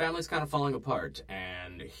family's kind of falling apart,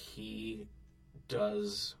 and he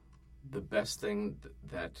does the best thing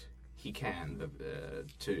that he can.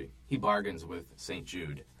 He bargains with St.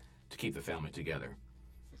 Jude to keep the family together.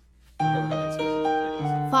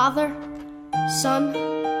 Father, Son,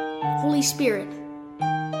 Holy Spirit.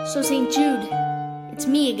 So St. Jude, it's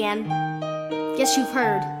me again. Guess you've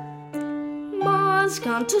heard. Ma's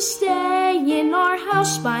gone to stay in our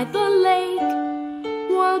house by the lake,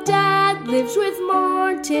 while Dad lives with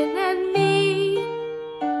Martin and me.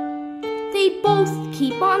 They both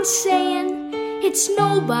keep on saying it's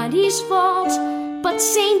nobody's fault but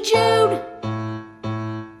St. Jude.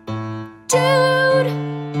 Dude,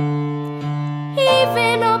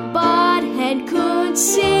 even a butthead could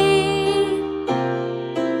see.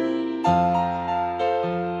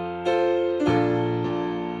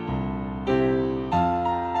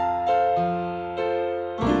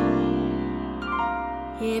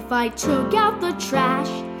 If I took out the trash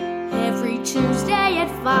every Tuesday at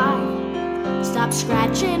 5, stop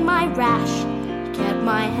scratching my rash, kept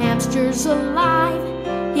my hamsters alive.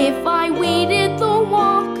 If I weeded the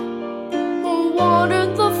walk or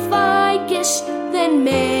watered the ficus, then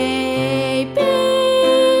maybe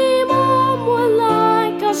Mom would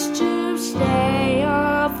like us to stay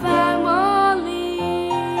a family.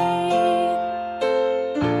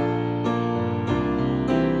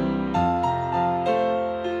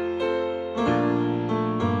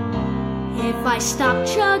 If I stopped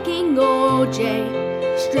chugging OJ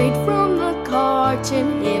straight from the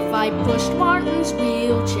carton, if I pushed Martin's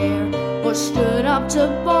wheelchair or stood up to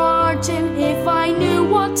Barton, if I knew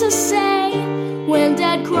what to say when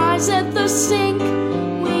Dad cries at the sink,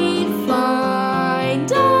 we'd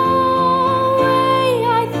find a way,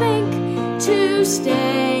 I think, to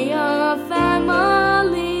stay a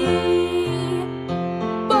family.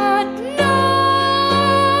 But no,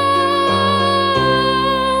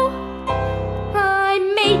 I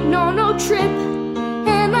made no trip,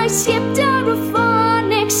 and I skipped out of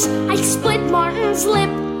phonics. I split Martin's lip,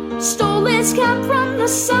 stole his cap from the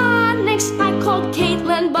Sonics. I called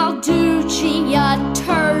Caitlin Balducci a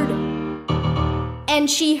turd, and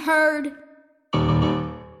she heard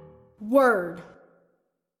word.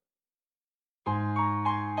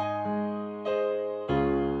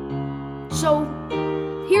 So,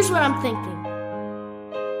 here's what I'm thinking.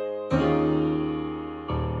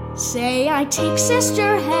 Say I take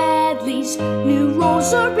Sister Hadley's new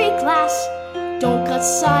rosary class. Don't cut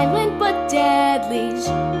silent but deadlies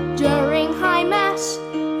during High Mass.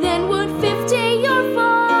 Then would 50 your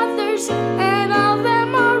fathers and Ave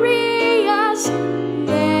Marias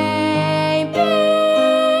maybe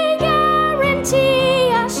guarantee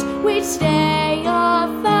us we'd stay a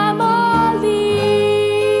family.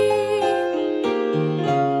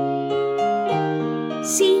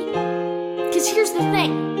 See, 'cause here's the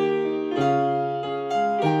thing.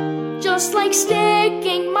 Just like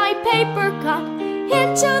sticking my paper cut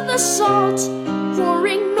into the salt, or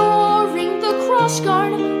ignoring the cross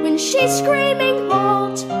guard when she's screaming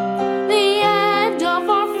halt. The end of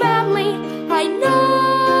our family, I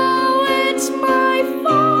know it's my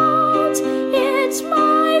fault. It's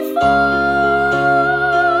my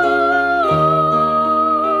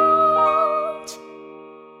fault.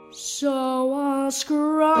 So I'll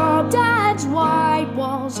scrub Dad's white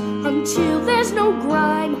walls until there's no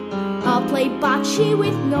grime. I'll play bocce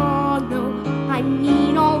with Nono, I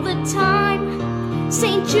mean all the time.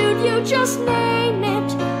 St. Jude, you just name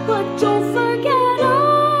it, but don't forget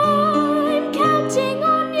I'm counting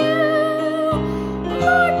on you.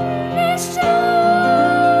 Martin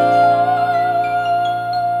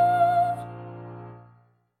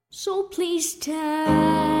So please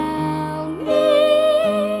tell me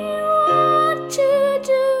what to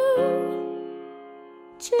do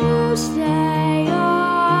to stay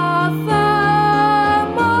off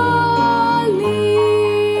Molly.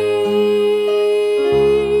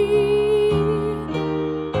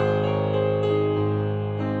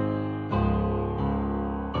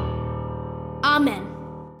 Amen.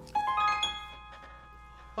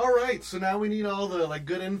 All right, so now we need all the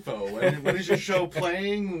good info. When is your show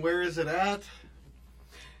playing? Where is it at?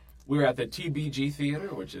 We're at the TBG Theater,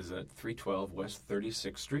 which is at 312 West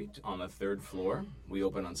 36th Street on the 3rd floor. We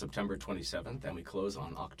open on September 27th, and we close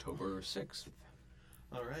on October 6th.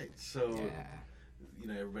 All right, so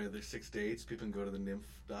everybody, there's 6 dates. People can go to the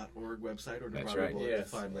nymph.org website or to That's Robert right. Bullock to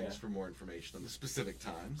find links for more information on the specific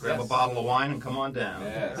times. Grab a bottle of wine and come on down.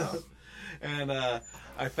 Yes. And I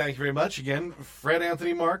thank you very much again, Fred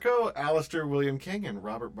Anthony Marco, Alistair William King, and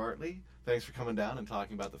Robert Bartley. Thanks for coming down and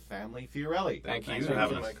talking about the family Fiorelli. Thank you. Thanks for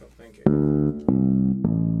having us. Michael. Thank you.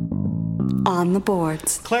 On the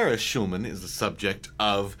boards. Clara Schulman is the subject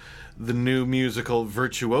of the new musical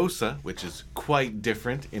Virtuosa, which is quite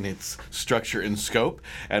different in its structure and scope.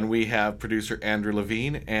 And we have producer Andrew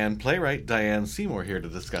Levine and playwright Diane Seymour here to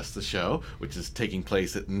discuss the show, which is taking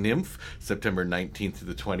place at NYMF, September 19th to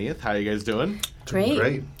the 20th. How are you guys doing?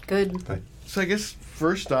 Great. Good. So I guess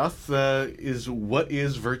first off is what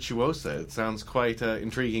is Virtuosa? It sounds quite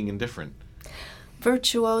intriguing and different.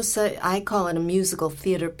 Virtuosa, I call it a musical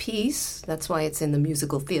theater piece. That's why it's in the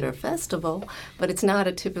Musical Theater Festival, but it's not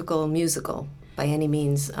a typical musical by any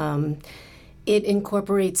means. It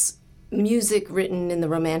incorporates music written in the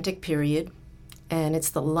Romantic period, and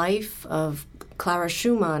it's the life of Clara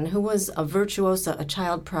Schumann, who was a virtuosa, a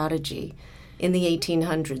child prodigy in the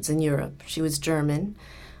 1800s in Europe. She was German.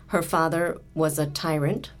 Her father was a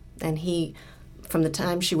tyrant, and he, from the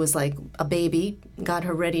time she was like a baby, got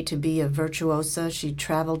her ready to be a virtuosa. She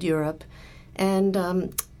traveled Europe, and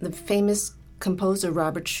the famous composer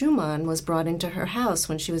Robert Schumann was brought into her house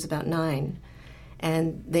when she was about 9,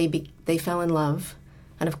 and they fell in love.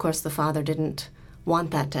 And of course, the father didn't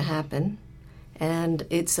want that to happen. And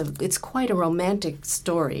it's quite a romantic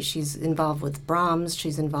story. She's involved with Brahms.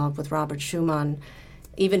 She's involved with Robert Schumann.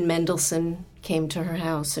 Even Mendelssohn came to her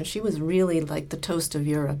house, and she was really like the toast of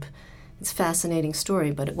Europe. It's a fascinating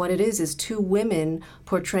story, but what it is 2 women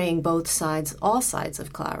portraying both sides, all sides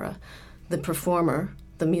of Clara, the performer,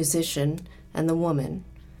 the musician, and the woman.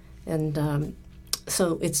 And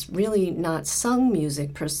so it's really not sung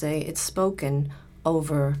music per se, it's spoken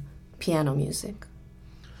over piano music.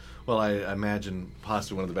 Well, I imagine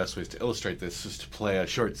possibly one of the best ways to illustrate this is to play a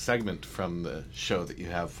short segment from the show that you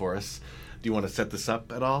have for us. Do you want to set this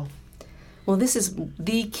up at all? Well, this is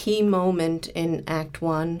the key moment in Act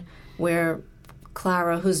 1 where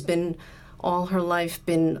Clara, who's been all her life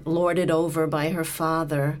been lorded over by her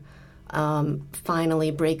father, finally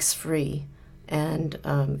breaks free and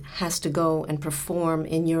has to go and perform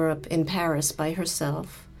in Europe, in Paris, by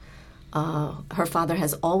herself. Her father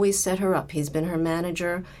has always set her up. He's been her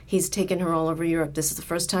manager. He's taken her all over Europe. This is the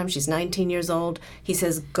first time. She's 19 years old. He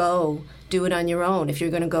says, go, do it on your own. If you're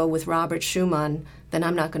going to go with Robert Schumann, then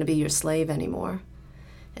I'm not going to be your slave anymore.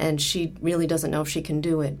 And she really doesn't know if she can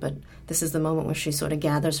do it, but this is the moment where she sort of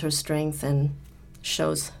gathers her strength and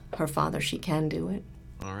shows her father she can do it.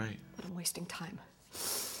 All right. I'm wasting time.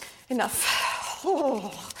 Enough.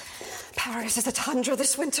 Oh, Paris is a tundra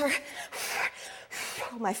this winter.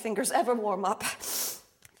 Will my fingers ever warm up?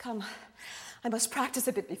 Come, I must practice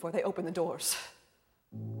a bit before they open the doors.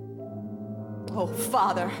 Oh,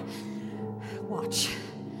 Father, watch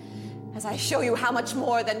as I show you how much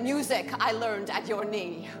more than music I learned at your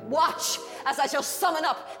knee. Watch as I shall summon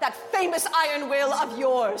up that famous iron will of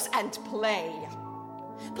yours and play.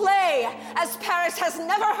 Play as Paris has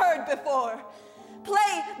never heard before.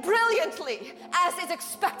 Play brilliantly as is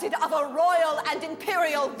expected of a royal and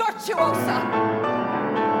imperial virtuosa.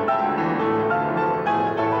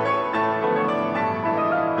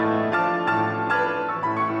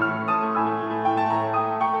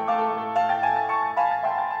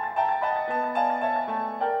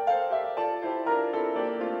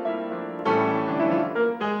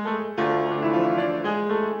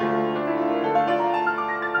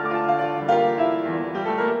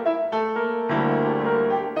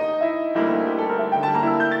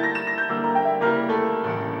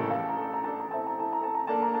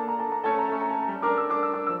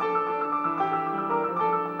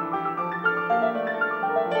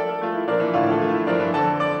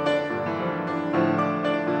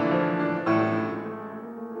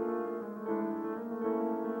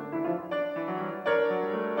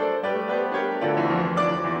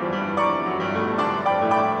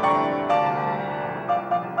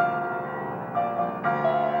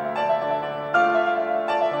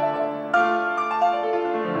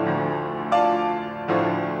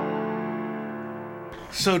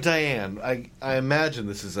 So, Diane, I imagine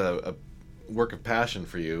this is a work of passion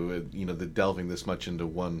for you, the delving this much into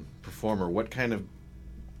one performer. What kind of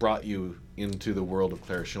brought you into the world of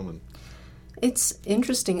Clara Schumann? It's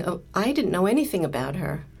interesting. I didn't know anything about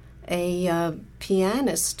her. A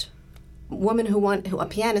pianist, a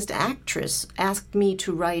pianist actress, asked me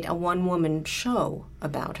to write a one-woman show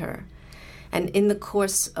about her. And in the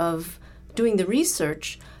course of doing the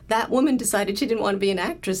research, that woman decided she didn't want to be an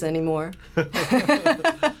actress anymore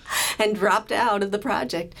and dropped out of the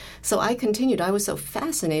project. So I continued. I was so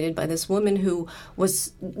fascinated by this woman who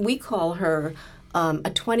was, we call her a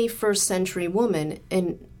 21st century woman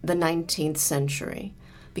in the 19th century,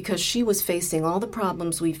 because she was facing all the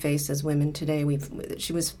problems we face as women today.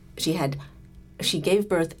 She gave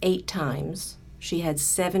birth 8 times. She had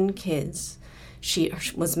 7 kids. She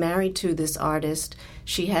was married to this artist.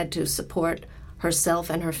 She had to support herself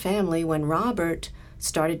and her family when Robert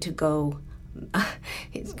started to go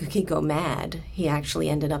mad. He actually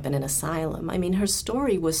ended up in an asylum. I mean, her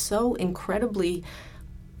story was so incredibly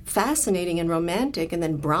fascinating and romantic, and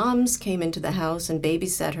then Brahms came into the house and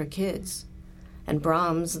babysat her kids. And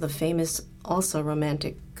Brahms, the famous also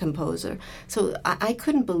romantic composer. So I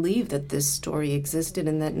couldn't believe that this story existed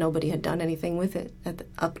and that nobody had done anything with it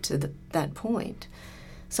up to that point.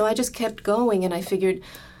 So I just kept going, and I figured,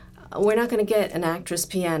 we're not going to get an actress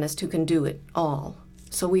pianist who can do it all.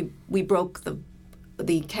 So we broke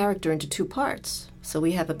the character into 2 parts. So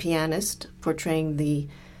we have a pianist portraying the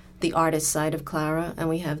artist side of Clara, and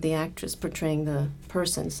we have the actress portraying the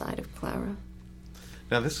person side of Clara.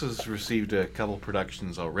 Now, this has received a couple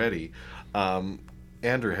productions already.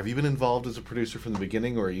 Andrew, have you been involved as a producer from the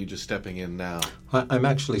beginning, or are you just stepping in now? I'm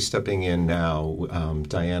actually stepping in now.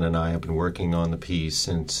 Diane and I have been working on the piece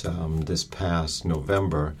since this past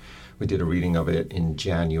November. We did a reading of it in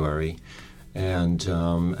January. And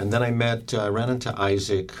then I ran into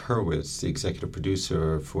Isaac Hurwitz, the executive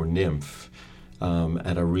producer for NYMF,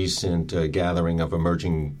 at a recent gathering of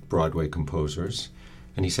emerging Broadway composers.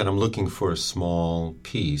 And he said, I'm looking for a small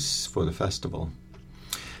piece for the festival.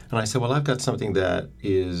 And I said, well, I've got something that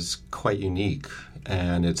is quite unique.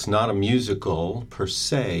 And it's not a musical per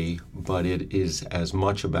se, but it is as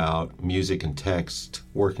much about music and text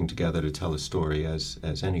working together to tell a story as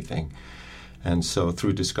anything. And so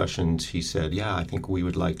through discussions, he said, yeah, I think we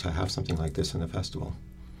would like to have something like this in the festival.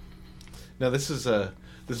 Now, this is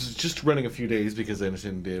just running a few days because I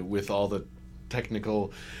understand with all the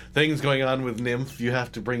technical things going on with NYMF, you have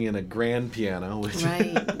to bring in a grand piano.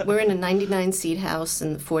 Right. We're in a 99-seat house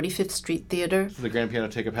in the 45th Street Theater. So the grand piano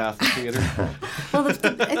take up half the theater? Well,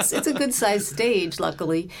 it's a good-sized stage,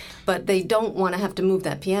 luckily, but they don't want to have to move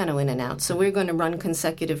that piano in and out. So we're going to run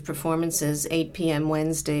consecutive performances, 8 p.m.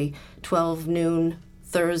 Wednesday, 12 noon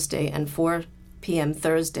Thursday, and 4 p.m.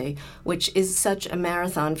 Thursday, which is such a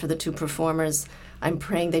marathon for the 2 performers. I'm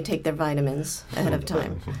praying they take their vitamins ahead of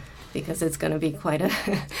time, because it's going to be quite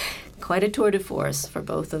a tour de force for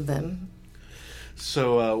both of them.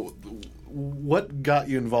 So what got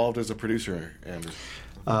you involved as a producer, Andrew?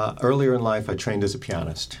 Earlier in life, I trained as a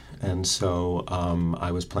pianist, and so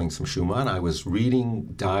I was playing some Schumann. I was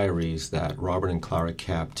reading diaries that Robert and Clara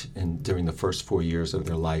kept during the first 4 years of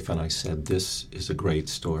their life, and I said, this is a great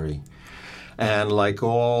story. And like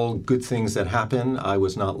all good things that happen, I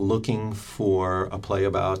was not looking for a play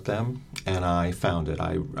about them, and I found it.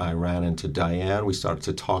 I ran into Diane. We started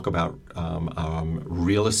to talk about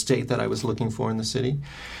real estate that I was looking for in the city.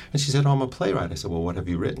 And she said, oh, I'm a playwright. I said, well, what have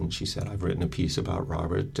you written? She said, I've written a piece about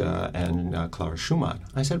Robert and Clara Schumann.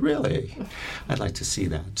 I said, really? I'd like to see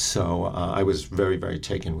that. So I was very, very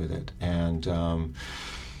taken with it. And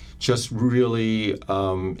just really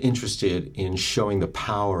interested in showing the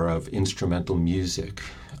power of instrumental music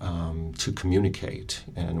to communicate.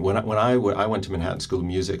 And when I went to Manhattan School of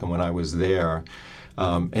Music, and when I was there,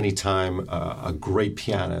 anytime a great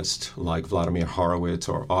pianist like Vladimir Horowitz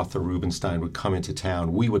or Arthur Rubinstein would come into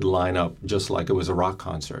town, we would line up just like it was a rock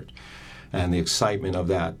concert. And the excitement of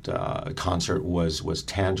that concert was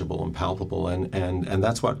tangible and palpable. And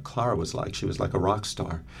that's what Clara was like. She was like a rock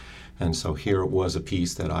star. And so here it was a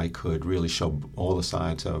piece that I could really show all the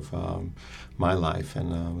sides of my life,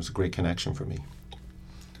 and it was a great connection for me.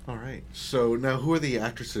 All right. So now, who are the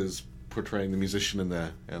actresses portraying the musician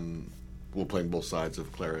and playing both sides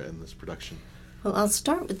of Clara in this production? Well, I'll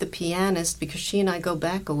start with the pianist because she and I go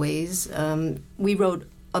back a ways. We wrote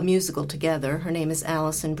a musical together. Her name is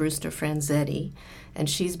Alison Brewster Franzetti, and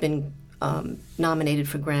she's been nominated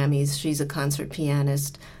for Grammys. She's a concert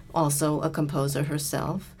pianist, also a composer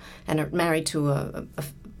herself, and married to a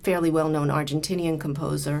fairly well-known Argentinian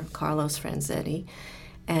composer, Carlos Franzetti.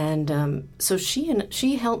 And so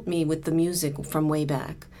she helped me with the music from way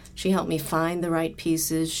back. She helped me find the right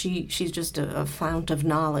pieces. She's just a fount of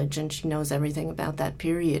knowledge, and she knows everything about that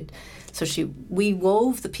period. So we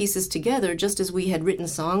wove the pieces together just as we had written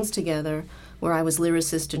songs together, where I was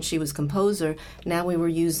lyricist and she was composer. Now we were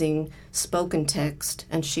using spoken text,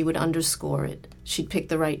 and she would underscore it. She'd pick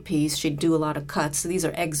the right piece. She'd do a lot of cuts. So these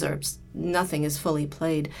are excerpts. Nothing is fully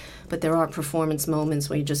played, but there are performance moments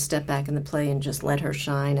where you just step back in the play and just let her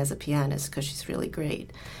shine as a pianist, because she's really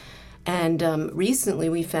great. And recently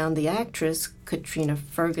we found the actress, Katrina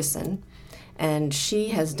Ferguson, and she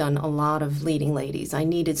has done a lot of leading ladies. I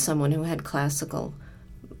needed someone who had classical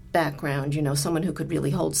background, someone who could really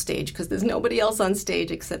hold stage, because there's nobody else on stage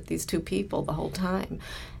except these two people the whole time.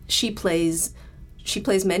 She plays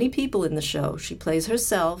many people in the show. She plays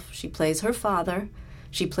herself, she plays her father,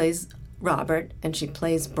 she plays Robert, and she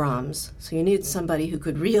plays Brahms. So you need somebody who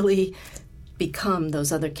could really become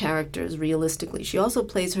those other characters realistically. She also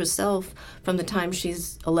plays herself from the time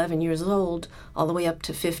she's 11 years old all the way up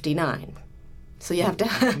to 59. So you have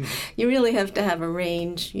to, you really have to have a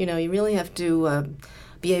range. You really have to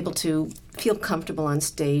be able to feel comfortable on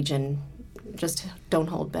stage and just don't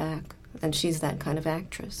hold back. And she's that kind of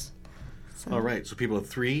actress. So. All right, so people have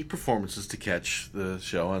 3 performances to catch the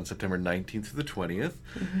show on September 19th through the 20th.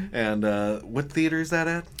 Mm-hmm. And what theater is that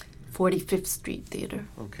at? 45th Street Theater.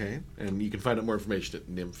 Okay, and you can find out more information at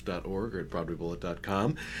nymph.org or at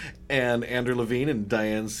BroadwayBullet.com. And Andrew Levine and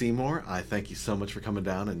Diane Seymour, I thank you so much for coming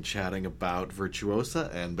down and chatting about Virtuosa,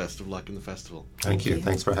 and best of luck in the festival. Thank you.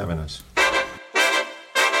 Thanks for having us.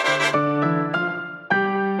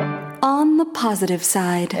 On the positive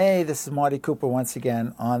side. Hey, this is Marty Cooper once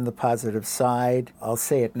again. On the positive side, I'll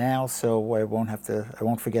say it now so I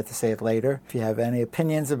won't forget to say it later. If you have any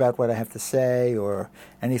opinions about what I have to say or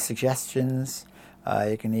any suggestions,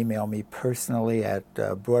 you can email me personally at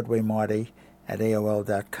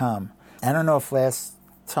BroadwayMarty@AOL.com. I don't know if last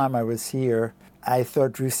time I was here, I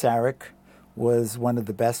thought Drew Sarek was one of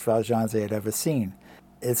the best Valjeans I had ever seen.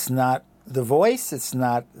 It's not the voice, it's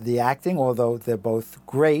not the acting, although they're both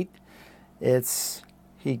great.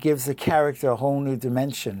 He gives the character a whole new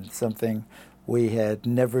dimension, something we had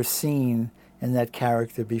never seen in that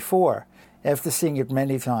character before. After seeing it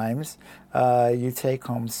many times, you take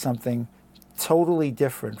home something totally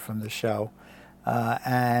different from the show.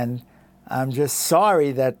 And I'm just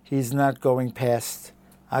sorry that he's not going past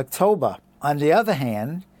October. On the other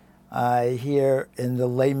hand, I hear in the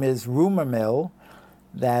Les Mis rumor mill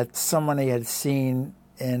that someone he had seen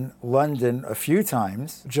in London a few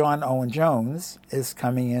times, John Owen Jones, is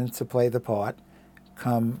coming in to play the part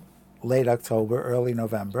come late October, early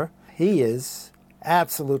November. He is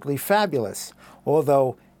absolutely fabulous,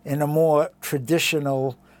 although in a more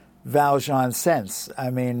traditional Valjean sense.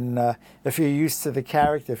 I mean, if you're used to the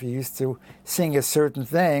character, if you're used to seeing a certain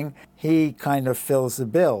thing, he kind of fills the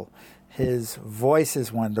bill. His voice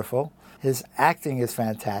is wonderful. His acting is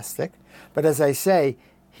fantastic. But as I say,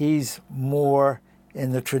 he's more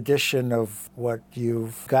in the tradition of what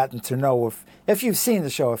you've gotten to know if you've seen the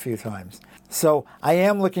show a few times. So I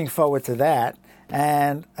am looking forward to that.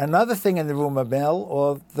 And another thing in the rumor mill,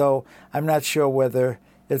 although I'm not sure whether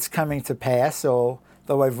it's coming to pass, though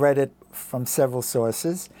I've read it from several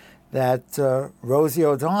sources, that Rosie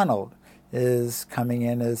O'Donnell is coming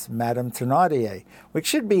in as Madame Thénardier, which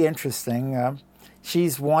should be interesting.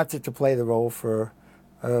 She's wanted to play the role for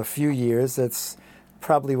a few years. That's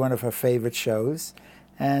probably one of her favorite shows,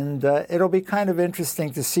 and it'll be kind of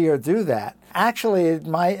interesting to see her do that. Actually,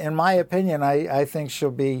 in my opinion, I think she'll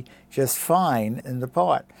be just fine in the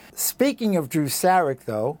part. Speaking of Drew Sarek,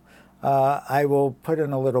 though, I will put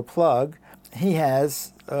in a little plug. He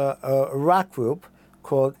has a rock group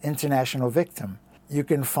called International Victim. You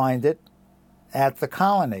can find it at the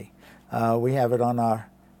Colony. We have it on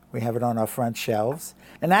our front shelves.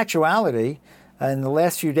 In actuality, in the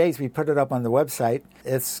last few days, we put it up on the website.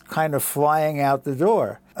 It's kind of flying out the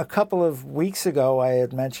door. A couple of weeks ago, I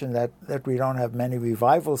had mentioned that we don't have many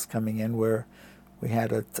revivals coming in, where we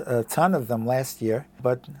had a ton of them last year.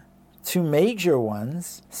 But 2 major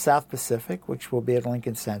ones, South Pacific, which will be at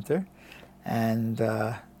Lincoln Center, and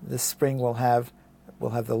this spring we'll have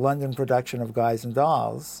the London production of Guys and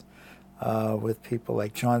Dolls with people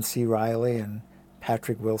like John C. Reilly and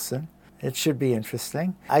Patrick Wilson. It should be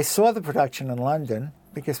interesting. I saw the production in London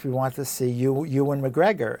because we want to see Ewan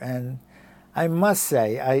McGregor, and I must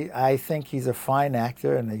say, I think he's a fine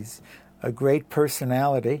actor and he's a great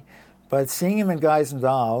personality, but seeing him in Guys and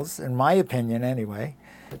Dolls, in my opinion anyway,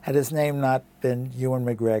 had his name not been Ewan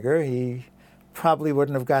McGregor, he probably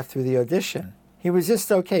wouldn't have got through the audition. He was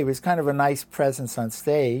just okay. He was kind of a nice presence on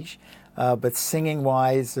stage, but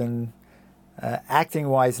singing-wise and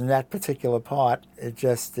acting-wise in that particular part, it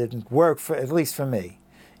just didn't work, at least for me.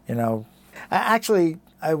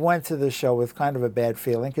 I went to the show with kind of a bad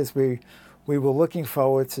feeling because we were looking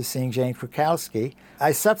forward to seeing Jane Krakowski.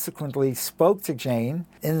 I subsequently spoke to Jane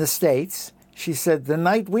in the States. She said the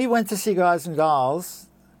night we went to see Guys and Dolls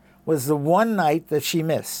was the one night that she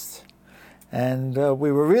missed. And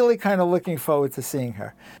we were really kind of looking forward to seeing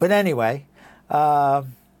her. But anyway,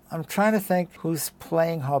 I'm trying to think who's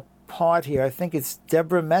playing her part here. I think it's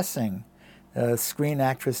Deborah Messing, screen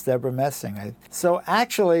actress Deborah Messing. So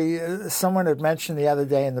actually, someone had mentioned the other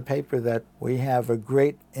day in the paper that we have a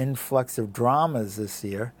great influx of dramas this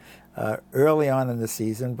year, early on in the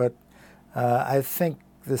season, but I think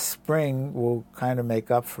the spring will kind of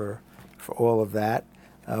make up for all of that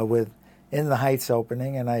with In the Heights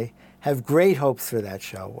opening, and I have great hopes for that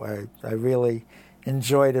show. I really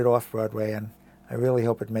enjoyed it off-Broadway, and I really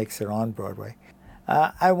hope it makes it on Broadway.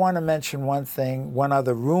 I want to mention one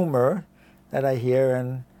other rumor that I hear,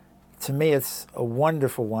 and to me it's a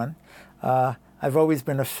wonderful one. I've always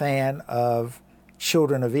been a fan of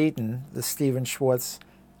Children of Eden, the Stephen Schwartz,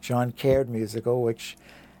 John Caird musical, which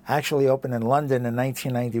actually opened in London in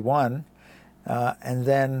 1991, and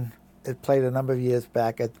then it played a number of years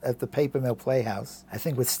back at the Paper Mill Playhouse, I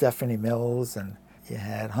think with Stephanie Mills, and you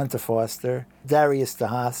had Hunter Foster, Darius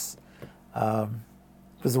DeHaas.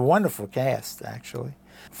 It was a wonderful cast, actually.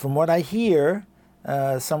 From what I hear,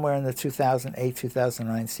 somewhere in the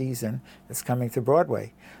 2008-2009 season, it's coming to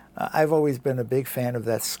Broadway. I've always been a big fan of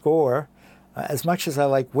that score. As much as I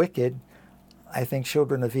like Wicked, I think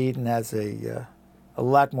Children of Eden has a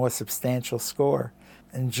lot more substantial score.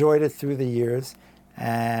 Enjoyed it through the years,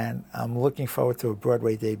 and I'm looking forward to a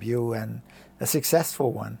Broadway debut and a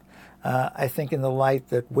successful one. I think in the light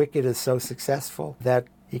that Wicked is so successful that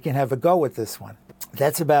you can have a go with this one.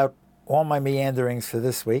 That's about all my meanderings for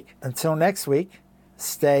this week. Until next week,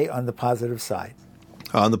 stay on the positive side.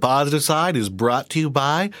 On the Positive Side is brought to you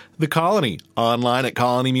by The Colony, online at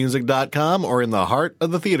colonymusic.com or in the heart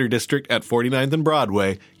of the theater district at 49th and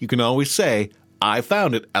Broadway. You can always say, I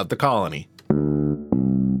found it at The Colony.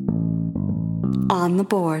 On the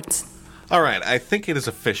boards. All right, I think it is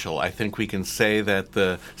official. I think we can say that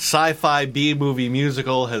the sci-fi B-movie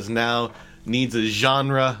musical needs a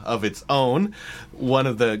genre of its own. One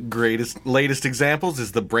of the latest examples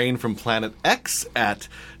is The Brain from Planet X at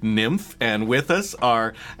NYMF, and with us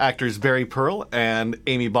are actors Barry Pearl and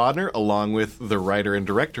Amy Bodner, along with the writer and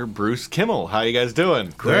director Bruce Kimmel. How you guys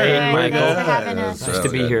doing? Great, Michael. Thanks for having us. Nice to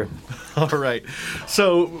be here. All right.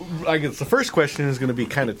 So I guess the first question is going to be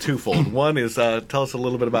kind of twofold. One is tell us a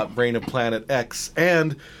little bit about Brain of Planet X,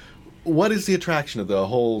 and what is the attraction of the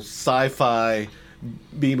whole sci-fi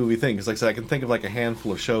B-movie thing? Because like I said, I can think of like a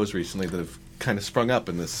handful of shows recently that have kind of sprung up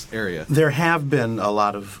in this area. There have been a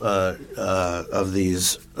lot of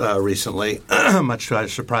these recently, much to our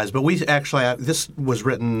surprise. But we actually, this was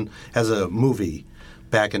written as a movie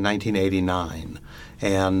back in 1989.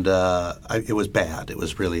 And it was bad. It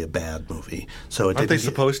was really a bad movie. So Aren't they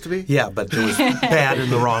supposed to be? Yeah, but it was bad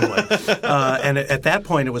in the wrong way. And at that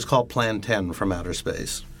point, it was called Plan 10 from Outer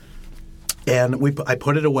Space. And I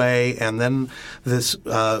put it away, and then this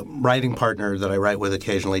writing partner that I write with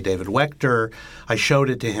occasionally, David Wechter, I showed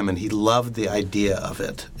it to him, and he loved the idea of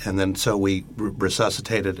it. And then so we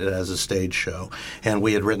resuscitated it as a stage show. And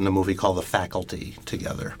we had written a movie called The Faculty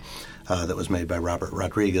together. That was made by Robert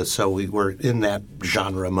Rodriguez. So we were in that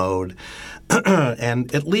genre mode.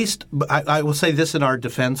 And at least, I will say this in our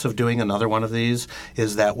defense of doing another one of these,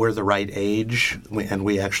 is that we're the right age, and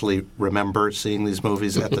we actually remember seeing these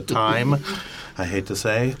movies at the time. I hate to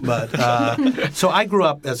say. But so I grew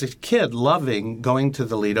up as a kid loving going to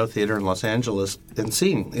the Lido Theater in Los Angeles and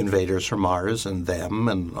seeing Invaders from Mars and Them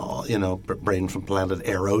and all, Brain from Planet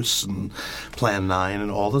Eros and Plan 9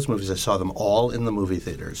 and all those movies. I saw them all in the movie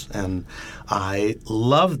theaters. And I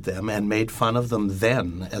loved them and made fun of them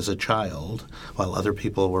then as a child while other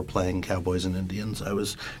people were playing cowboys and Indians. I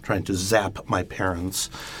was trying to zap my parents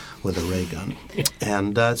with a ray gun.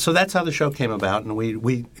 And so that's how the show came about. And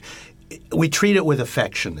we treat it with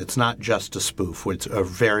affection. It's not just a spoof. It's a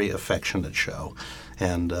very affectionate show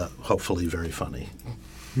and hopefully very funny.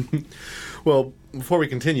 Well, before we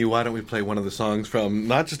continue, why don't we play one of the songs from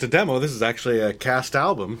not just a demo, this is actually a cast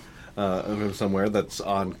album somewhere that's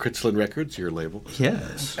on Critchland Records, your label.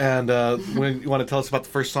 Yes. And you want to tell us about the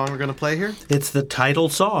first song we're going to play here? It's the title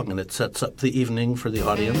song, and it sets up the evening for the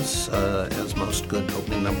audience, as most good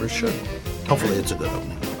opening numbers should. Hopefully it's a good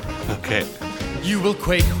opening number. Okay. You will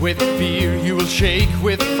quake with fear, you will shake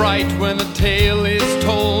with fright when the tale is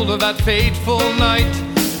told of that fateful night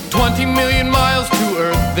 20 million miles to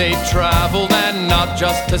Earth they traveled, and not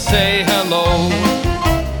just to say hello.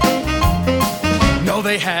 No,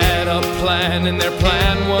 they had a plan, and their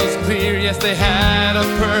plan was clear. Yes, they had a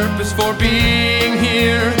purpose for being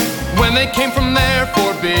here. When they came from their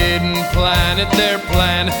forbidden planet, their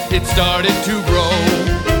plan, it started to grow.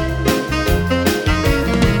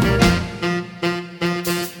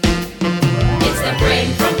 It's the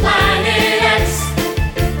brain from Planet X.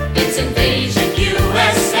 It's Invasion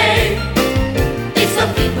USA. It's the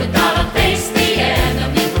fleet without a face, the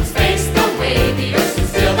enemy from space, the way the Earth stood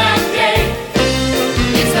still that day.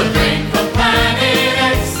 It's the brain from Planet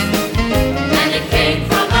X, and it came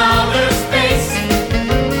from outer space.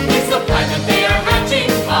 It's the plan that they are hatching,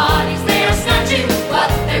 bodies they are snatching, what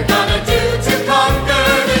they're gonna do to conquer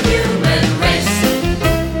the human race.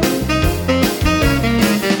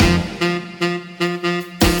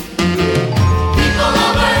 People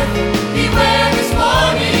of Earth, beware this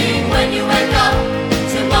warning. When you wake up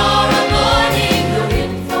tomorrow morning, you're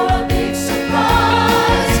in for a big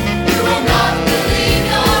surprise. You will not believe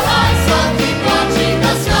your eyes, so keep watching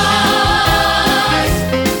the skies.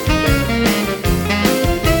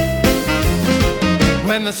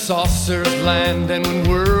 When the saucers land and when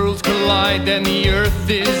worlds collide, and the Earth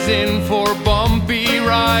is in for a bumpy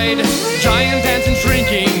ride. Giant ants and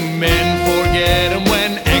shrinking men forget, and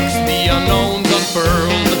when X the unknown's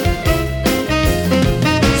unfurled.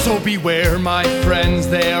 So beware, my friends,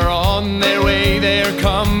 they are on their way. They are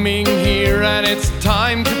coming here, and it's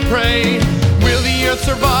time to pray. Will the Earth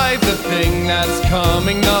survive the thing that's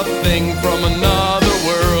coming? Nothing from another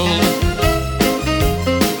world.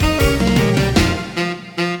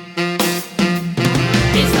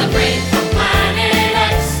 It's the brain from Planet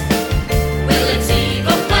X. Will its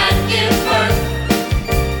evil plan give birth?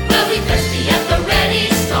 Will we thirsty at the ready,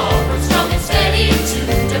 stalwart, strong and steady to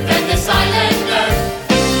defend this island Earth?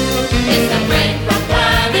 It's the brain from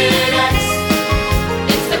Planet X.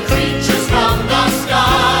 It's the creatures from the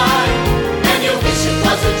sky. And you'll wish it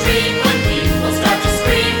was a dream when people start to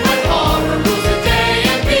scream, when horror rules the day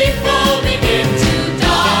and people begin to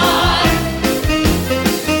die.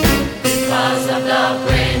 Because of the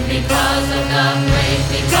brain, because of the brain,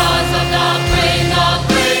 because of the brain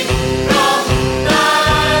from Planet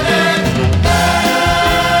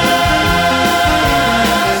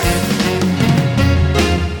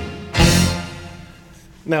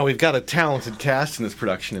Now, we've got a talented cast in this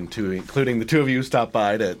production, including the two of you who stopped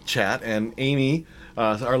by to chat. And Amy,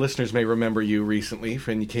 our listeners may remember you recently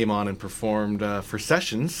when you came on and performed for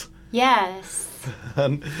Sessions. Yes.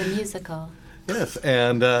 Um, The musical. Yes,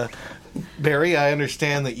 and Barry, I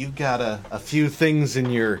understand that you've got a few things in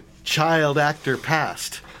your child actor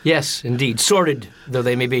past. Yes, indeed. Sordid though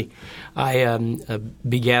they may be. I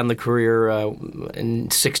began the career in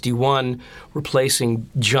 '61 replacing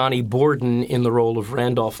Johnny Borden in the role of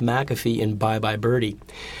Randolph McAfee in Bye Bye Birdie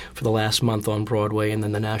for the last month on Broadway, and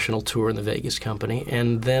then the national tour in the Vegas company,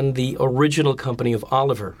 and then the original company of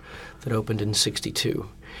Oliver that opened in '62.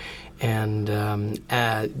 And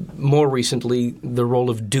more recently, the role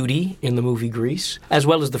of Duty in the movie Grease, as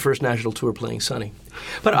well as the first national tour playing Sonny.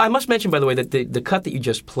 But I must mention, by the way, that the cut that you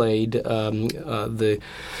just played, the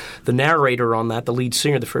narrator on that, the lead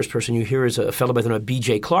singer, the first person you hear is a fellow by the name of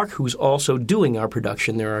B.J. Clark, who's also doing our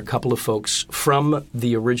production. There are a couple of folks from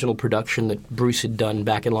the original production that Bruce had done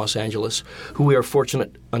back in Los Angeles, who we are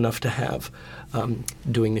fortunate enough to have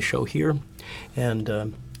doing the show here.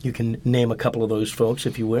 And you can name a couple of those folks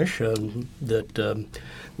if you wish that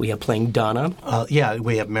we have playing Donna. Yeah,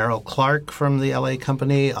 we have Merrill Clark from the L.A.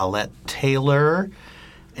 company, Alette Taylor,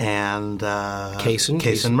 and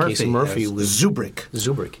Kaysen Murphy was Zubrick,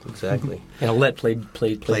 exactly. And Alette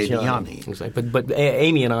played Yanni. Exactly. But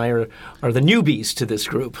Amy and I are the newbies to this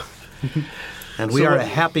group. And we are a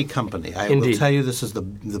happy company. I Indeed. will tell you, this is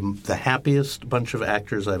the happiest bunch of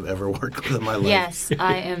actors I've ever worked with in my life. Yes,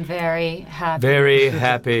 I am very happy. Very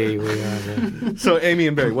happy we are. So, Amy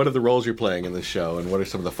and Barry, what are the roles you're playing in this show, and what are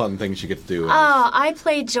some of the fun things you get to do? I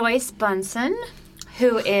play Joyce Bunsen,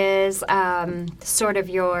 who is sort of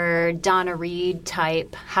your Donna Reed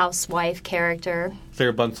type housewife character. Is there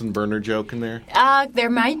a Bunsen burner joke in there? There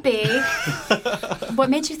might be. What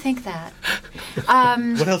made you think that?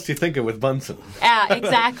 What else do you think of with Bunsen?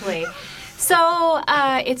 Exactly. So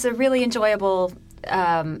it's a really enjoyable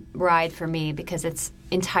ride for me because it's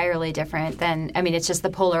entirely different than, I mean, it's just the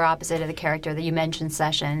polar opposite of the character that you mentioned,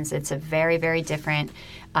 Sessions. It's a very, very different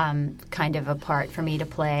kind of a part for me to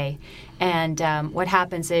play. And what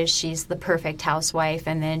happens is she's the perfect housewife,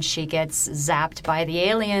 and then she gets zapped by the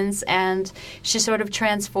aliens, and she sort of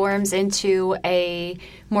transforms into a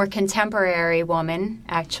more contemporary woman,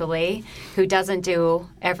 actually, who doesn't do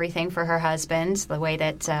everything for her husband the way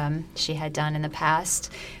that she had done in the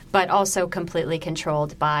past, but also completely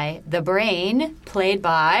controlled by the brain, played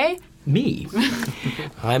by... Me.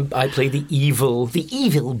 I play the evil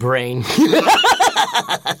brain.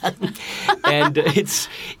 And it's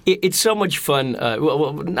so much fun.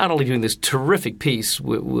 Well, not only doing this terrific piece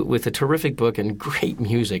with a terrific book and great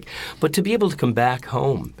music, but to be able to come back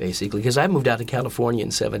home, basically, because I moved out to California in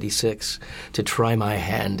 '76 to try my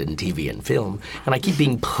hand in TV and film, and I keep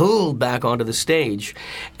being pulled back onto the stage.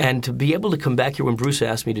 And to be able to come back here, when Bruce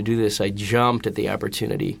asked me to do this, I jumped at the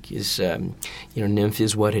opportunity because NYMF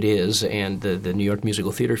is what it is, and the New York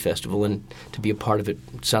Musical Theater Festival, and to be a part of it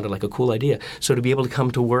sounded like a cool idea. So to be able to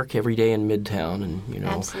come to work every day in Midtown and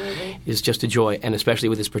Absolutely. is just a joy, and especially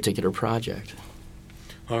with this particular project.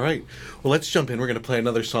 All right. Well, let's jump in. We're going to play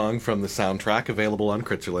another song from the soundtrack available on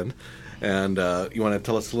Kritzerland. And you want to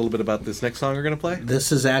tell us a little bit about this next song we're going to play?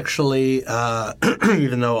 This is actually,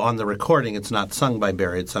 even though on the recording it's not sung by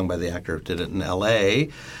Barry, it's sung by the actor who did it in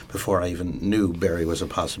L.A. before I even knew Barry was a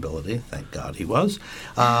possibility. Thank God he was.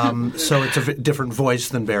 So it's a different voice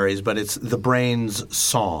than Barry's, but it's the Brain's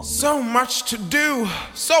song. So much to do,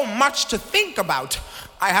 so much to think about.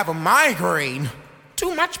 I have a migraine.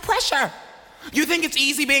 Too much pressure. You think it's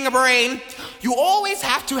easy being a brain? You always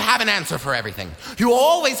have to have an answer for everything. You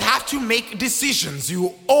always have to make decisions.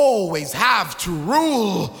 You always have to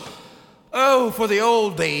rule. Oh, for the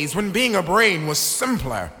old days when being a brain was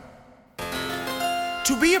simpler.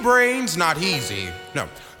 To be a brain's not easy. No,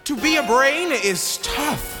 to be a brain is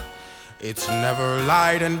tough. It's never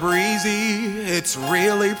light and breezy. It's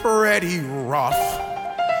really pretty rough.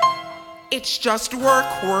 It's just work,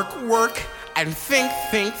 work, work. And think,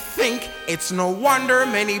 think, think. It's no wonder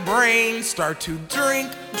many brains start to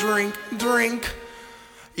drink, drink, drink.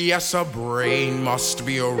 Yes, a brain must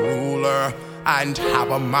be a ruler and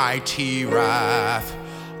have a mighty wrath.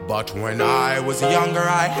 But when I was younger,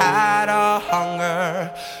 I had a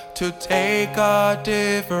hunger to take a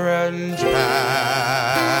different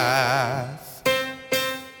path.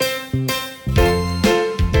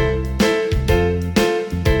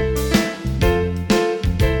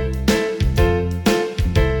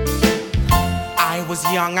 I was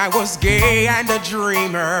young, I was gay and a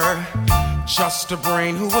dreamer. Just a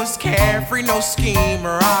brain who was carefree, no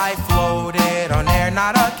schemer. I floated on air,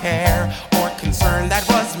 not a care or concern, that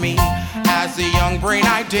was me. As a young brain,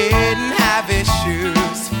 I didn't have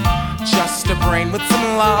issues. Just a brain with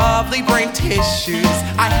some lovely brain tissues.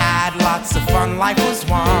 I had lots of fun, life was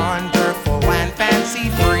wonderful and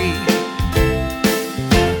fancy-free.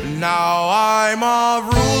 Now I'm a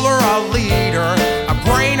ruler, a leader, a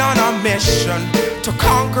brain on a mission to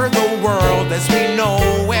conquer the world as we know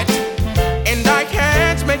it. And I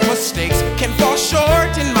can't make mistakes, can fall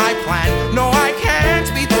short in my plan. No, I can't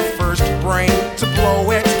be the first brain to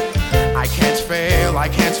blow it. I can't fail, I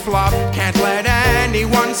can't flop, can't let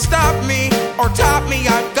anyone stop me or top me.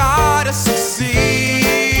 I've gotta succeed,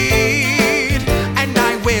 and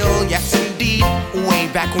I will, yes indeed. Way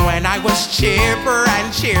back when I was chipper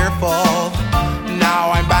and cheerful,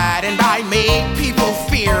 now I'm bad and I make people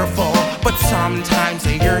fearful. But sometimes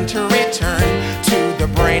I yearn to return to the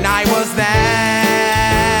brain I was then.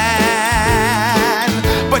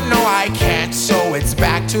 But no, I can't, so it's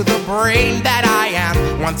back to the brain that I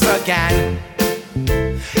am once again.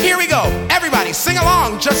 Here we go, everybody sing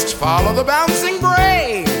along, just follow the bouncing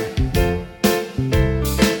brain.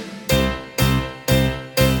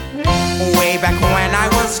 Way back when I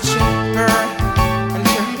was chipper and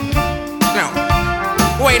no.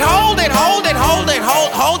 Wait, hold it, hold it, hold it,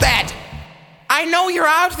 hold that. I know you're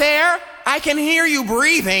out there. I can hear you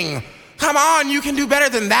breathing. Come on, you can do better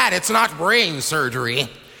than that. It's not brain surgery.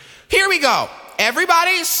 Here we go.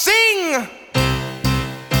 Everybody sing.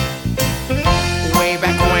 Way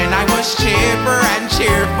back when I was chipper and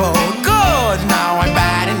cheerful. Good, now I'm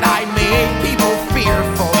bad and I make people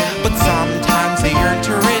fearful. But sometimes I yearn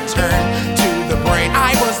to return to the brain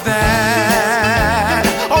I was then.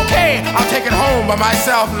 Okay, I'll take it home by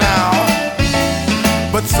myself now.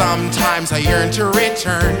 But sometimes I yearn to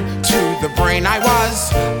return to the brain I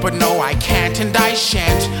was. But no, I can't and I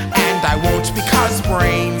shan't and I won't, because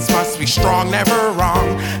brains must be strong, never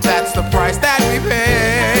wrong. That's the price that we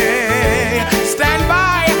pay. Stand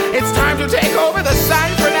by, it's time to take over the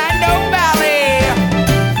San Fernando Valley.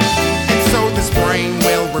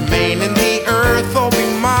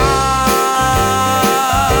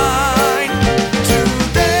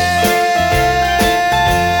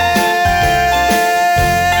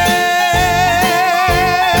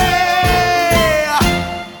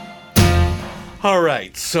 All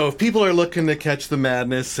right, so if people are looking to catch the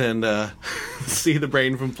madness and see the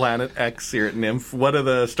brain from Planet X here at NYMF, what are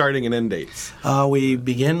the starting and end dates? We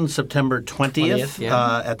begin September 20th,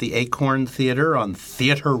 yeah. At the Acorn Theater on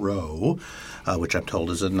Theater Row, which I'm told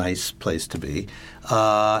is a nice place to be.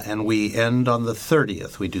 And we end on the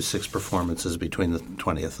 30th. We do 6 performances between the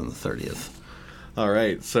 20th and the 30th. All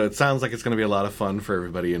right, so it sounds like it's going to be a lot of fun for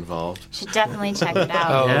everybody involved. Should definitely check it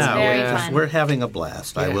out. It's very fun. We're having a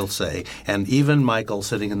blast, I will say. And even Michael,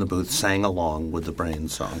 sitting in the booth, sang along with the Brain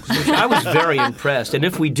songs. I was very impressed. And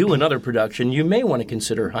if we do another production, you may want to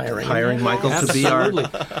consider hiring Michael to be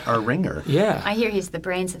our ringer. Yeah. I hear he's the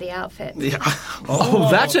brains of the outfit. Yeah. Oh,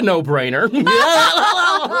 that's a no-brainer.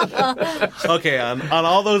 Okay, on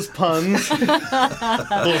all those puns,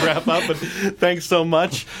 we'll wrap up. But thanks so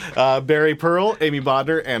much, Barry Pearl, Amy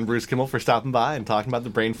Bodner, and Bruce Kimmel for stopping by and talking about the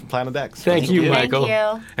brain from Planet X. Thank you, Michael.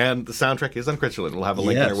 Thank you. And the soundtrack is on Critchlin. We'll have a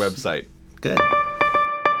link on our website. Good.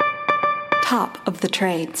 Top of the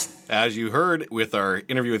trades. As you heard with our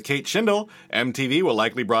interview with Kate Schindel, MTV will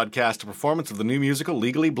likely broadcast a performance of the new musical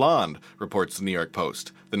Legally Blonde, reports the New York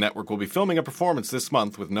Post. The network will be filming a performance this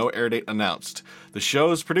month with no air date announced. The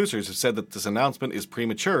show's producers have said that this announcement is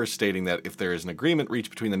premature, stating that if there is an agreement reached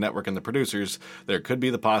between the network and the producers, there could be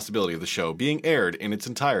the possibility of the show being aired in its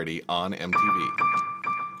entirety on MTV.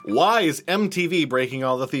 Why is MTV breaking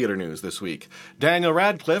all the theater news this week? Daniel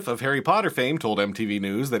Radcliffe of Harry Potter fame told MTV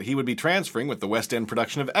News that he would be transferring with the West End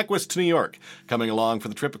production of Equus to New York. Coming along for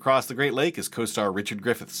the trip across the Great Lake is co-star Richard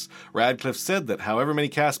Griffiths. Radcliffe said that however many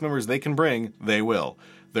cast members they can bring, they will.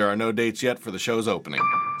 There are no dates yet for the show's opening.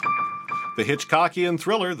 The Hitchcockian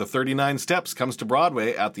thriller, The 39 Steps, comes to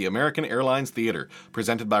Broadway at the American Airlines Theater.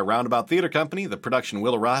 Presented by Roundabout Theater Company, the production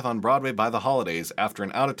will arrive on Broadway by the holidays after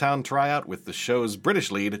an out-of-town tryout with the show's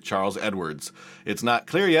British lead, Charles Edwards. It's not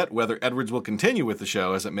clear yet whether Edwards will continue with the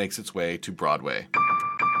show as it makes its way to Broadway.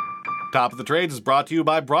 Top of the Trades is brought to you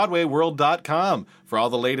by BroadwayWorld.com. For all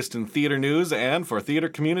the latest in theater news and for theater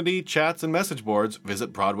community chats and message boards,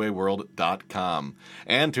 visit BroadwayWorld.com.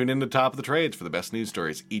 And tune in to Top of the Trades for the best news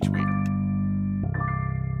stories each week.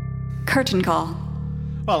 Curtain call.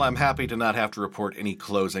 Well, I'm happy to not have to report any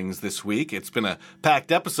closings this week. It's been a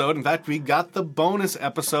packed episode. In fact, we got the bonus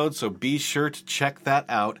episode, so be sure to check that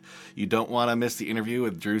out. You don't want to miss the interview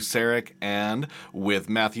with Drew Sarek and with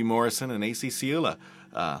Matthew Morrison and A.C. Ciula.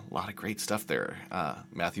 A lot of great stuff there.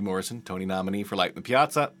 Matthew Morrison, Tony nominee for Light in the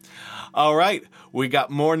Piazza. All right, we got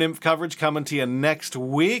more NYMF coverage coming to you next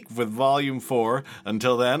week with Volume 4.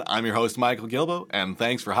 Until then, I'm your host, Michael Gilbo, and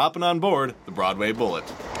thanks for hopping on board the Broadway Bullet.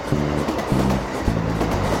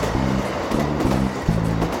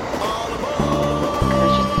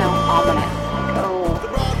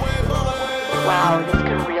 Wow, this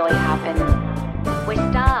could really happen. We're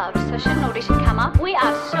starved, so should an audition come up? We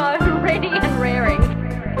are so ready and raring.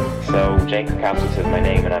 So Jake Krakowski says my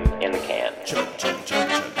name and I'm in the can.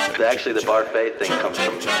 Actually, the Barfay thing comes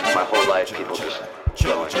from my whole life. People just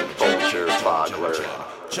going Folger, Bogler.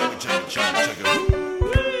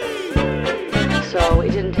 So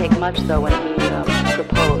it didn't take much, though, when he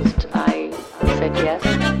proposed. I said yes.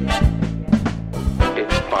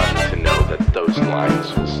 It's fun to know that those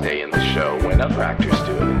lines will stay in the show when other actors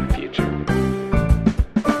do it in the future.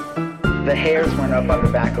 The hairs went up on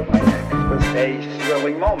the back of my neck. It was a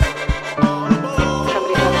thrilling moment.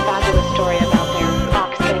 Somebody told a fabulous story about their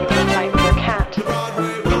fox getting into a fight with their cat.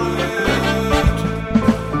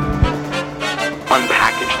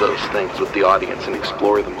 Unpackage those things with the audience and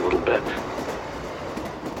explore them a little bit.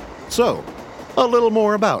 So, a little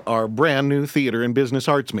more about our brand new theater and business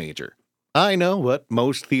arts major. I know what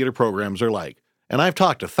most theater programs are like, and I've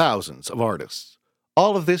talked to thousands of artists.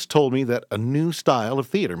 All of this told me that a new style of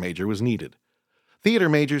theater major was needed. Theater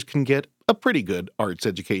majors can get a pretty good arts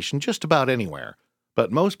education just about anywhere, but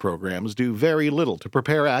most programs do very little to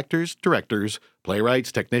prepare actors, directors,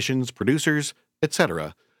 playwrights, technicians, producers,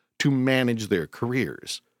 etc. to manage their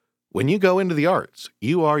careers. When you go into the arts,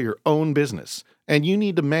 you are your own business, and you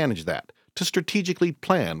need to manage that to strategically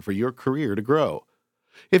plan for your career to grow.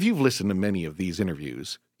 If you've listened to many of these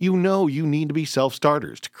interviews, you know you need to be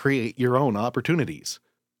self-starters to create your own opportunities.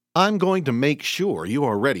 I'm going to make sure you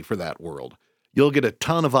are ready for that world. You'll get a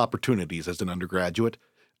ton of opportunities as an undergraduate.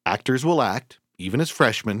 Actors will act, even as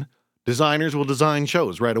freshmen. Designers will design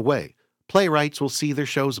shows right away. Playwrights will see their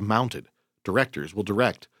shows mounted. Directors will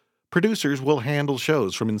direct. Producers will handle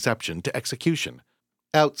shows from inception to execution.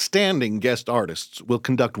 Outstanding guest artists will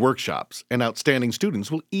conduct workshops, and outstanding students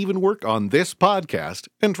will even work on this podcast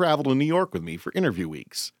and travel to New York with me for interview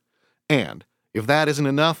weeks. And if that isn't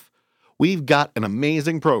enough, we've got an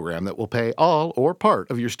amazing program that will pay all or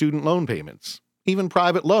part of your student loan payments, even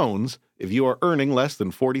private loans, if you are earning less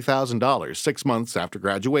than $40,000 6 months after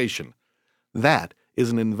graduation. That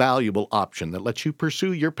is an invaluable option that lets you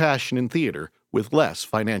pursue your passion in theater with less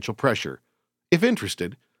financial pressure. If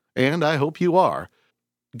interested, and I hope you are,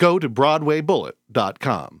 go to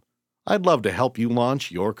BroadwayBullet.com. I'd love to help you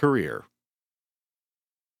launch your career.